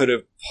Disney could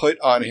have put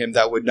on him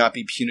that would not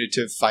be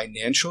punitive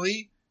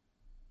financially,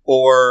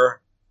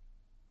 or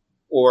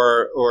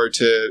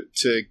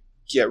to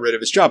get rid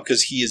of his job,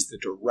 because he is the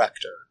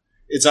director.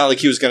 It's not like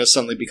he was going to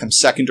suddenly become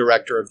second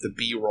director of the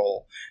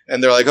B-roll.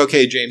 And they're like,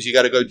 okay, James, you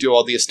got to go do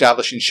all the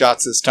establishing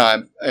shots this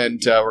time, and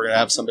we're going to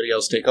have somebody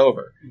else take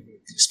over.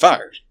 He's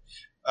fired.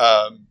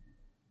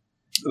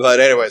 But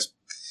anyways.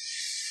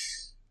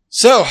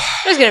 So.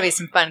 There's going to be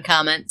some fun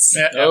comments.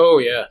 Yeah. Oh,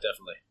 yeah,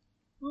 definitely.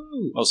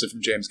 Mostly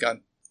from James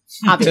Gunn.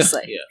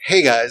 Obviously. Yeah.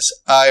 Hey guys,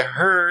 I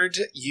heard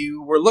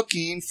you were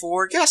looking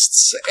for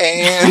guests,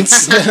 and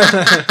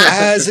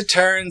as it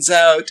turns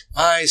out,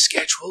 my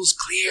schedule's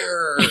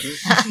clear.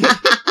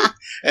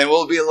 And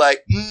we'll be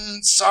like,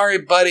 sorry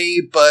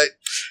buddy, but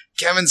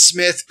Kevin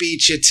Smith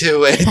beat you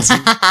to it.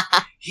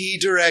 He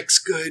directs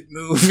good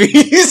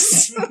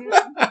movies.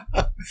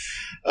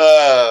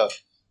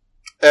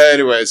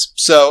 Anyways,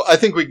 so I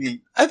think we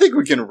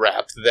can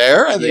wrap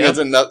there. I think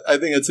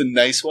it's a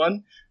nice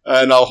one,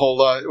 and I'll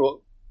hold on.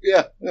 Well,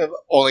 yeah, I've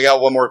only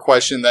got one more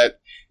question that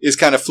is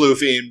kind of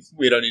floofy, and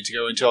we don't need to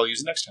go into. I'll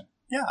use it next time.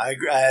 Yeah, I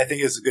agree. I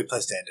think it's a good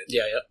place to end it.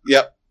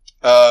 Yep.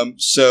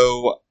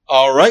 So,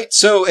 all right.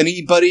 So,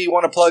 anybody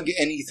want to plug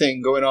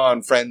anything going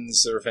on,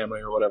 friends or family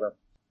or whatever?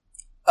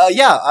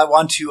 Yeah, I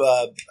want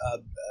to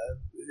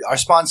our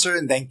sponsor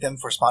and thank them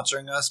for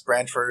sponsoring us,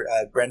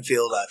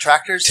 Brandfield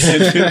Tractors.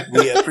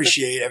 We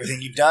appreciate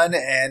everything you've done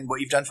and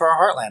what you've done for our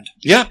heartland.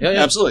 Yeah,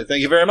 absolutely.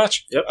 Thank you very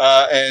much. Yep.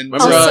 And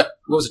remember,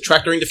 what was it?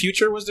 Tractoring the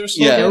Future? Was there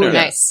something?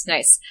 Yeah.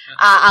 Nice.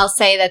 I'll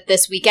say that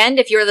this weekend,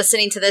 if you're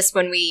listening to this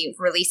when we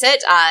release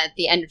it, at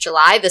the end of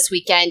July, this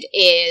weekend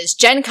is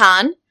Gen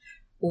Con.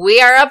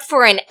 We are up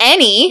for an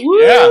Ennie.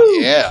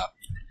 Yeah.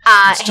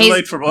 It's too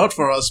late to vote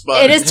for us,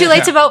 but it is too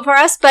late to vote for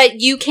us,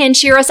 but you can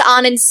cheer us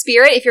on in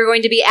spirit if you're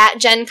going to be at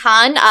Gen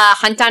Con.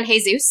 Hunt down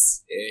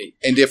Jesus.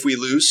 And if we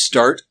lose,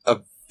 start a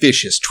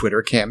vicious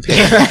Twitter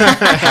campaign.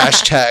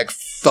 Hashtag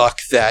fuck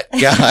that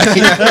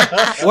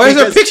guy. Why are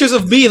there pictures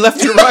of me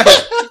left and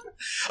right?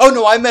 Oh,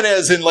 no, I meant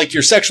as in, like,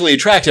 you're sexually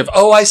attractive.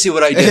 Oh, I see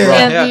what I did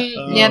wrong.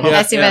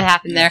 I see what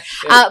happened there.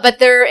 But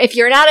if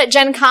you're not at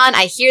Gen Con,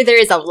 I hear there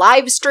is a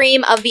live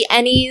stream of the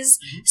Ennies.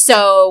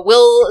 So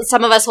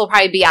some of us will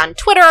probably be on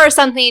Twitter or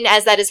something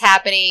as that is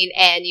happening.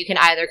 And you can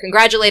either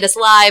congratulate us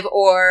live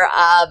or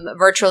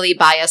virtually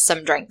buy us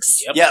some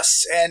drinks. Yep.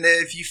 Yes. And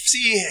if you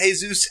see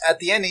Jesus at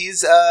the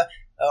Ennies,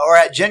 or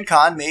at Gen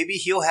Con, maybe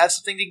he'll have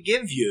something to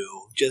give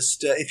you.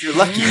 Just if you're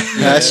lucky.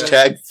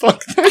 Hashtag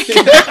fuck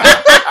that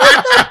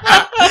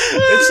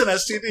It's an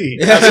STD.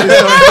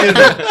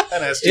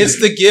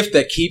 It's the gift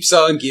that keeps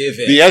on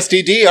giving. The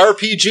STD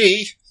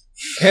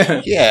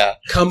RPG. Yeah.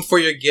 Come for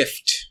your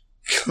gift.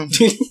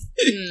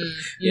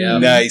 Yeah.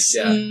 Nice.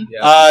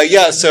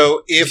 Yeah.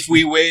 So if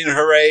we win,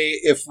 hooray.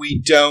 If we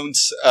don't,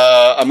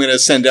 I'm going to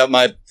send out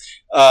my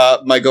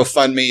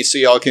GoFundMe so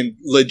y'all can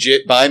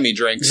legit buy me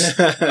drinks.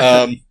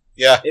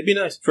 Yeah. It'd be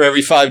nice. For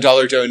every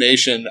 $5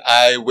 donation,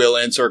 I will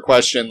answer a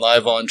question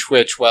live on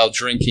Twitch while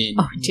drinking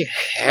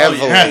heavily.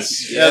 Oh,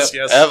 yes.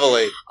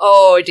 Heavily.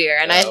 Oh dear.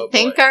 And I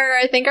think our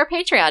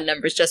Patreon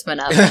numbers just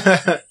went up.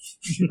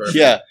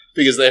 Yeah,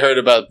 because they heard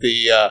about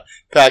the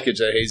package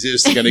that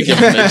Jesus is going to give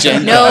them at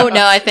Gen Con.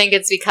 No, I think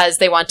it's because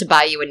they want to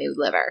buy you a new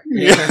liver.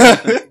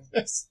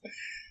 Yes.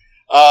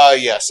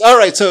 All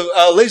right. So,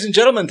 ladies and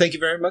gentlemen, thank you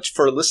very much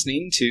for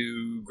listening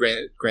to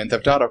Grand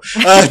Theft Auto,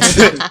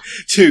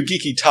 to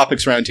Geeky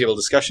Topics Roundtable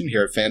discussion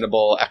here at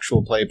Fandible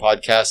Actual Play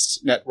Podcast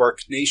Network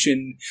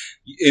Nation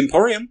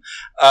Emporium.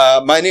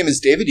 My name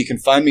is David. You can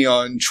find me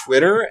on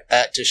Twitter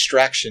at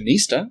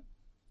Distractionista.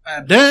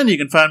 And Dan, you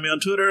can find me on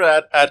Twitter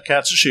at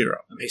Katsushiro.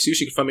 I'm Jesus.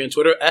 You can find me on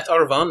Twitter at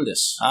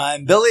Arvandis.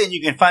 I'm Billy, and you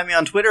can find me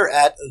on Twitter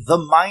at The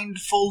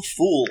Mindful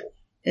Fool.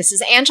 This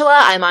is Angela.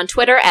 I'm on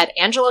Twitter at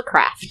Angela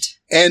Craft.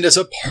 And as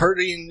a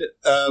parting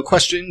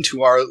question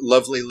to our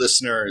lovely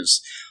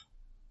listeners,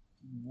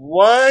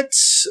 what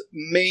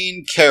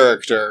main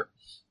character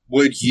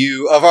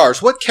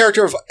what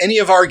character of any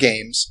of our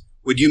games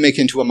would you make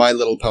into a My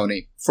Little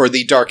Pony for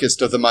the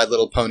darkest of the My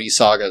Little Pony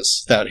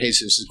sagas that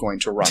Jesus is going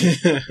to run?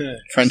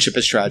 Friendship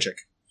is Tragic.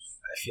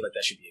 I feel like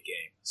that should be a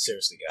game.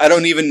 Seriously, guys. I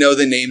don't even know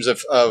the names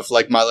of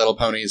like My Little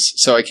Ponies,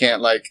 so I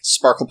can't, like,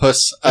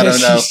 Sparklepuss. I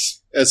don't know.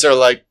 Is there,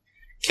 like,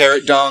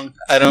 Carrot Dong?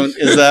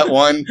 Is that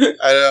one?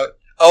 I don't.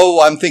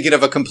 Oh, I'm thinking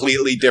of a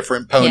completely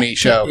different pony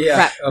show.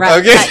 Yeah.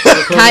 Okay.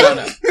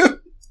 Cut.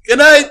 Good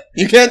night.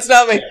 You can't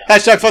stop me.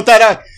 Hashtag fuck that eye.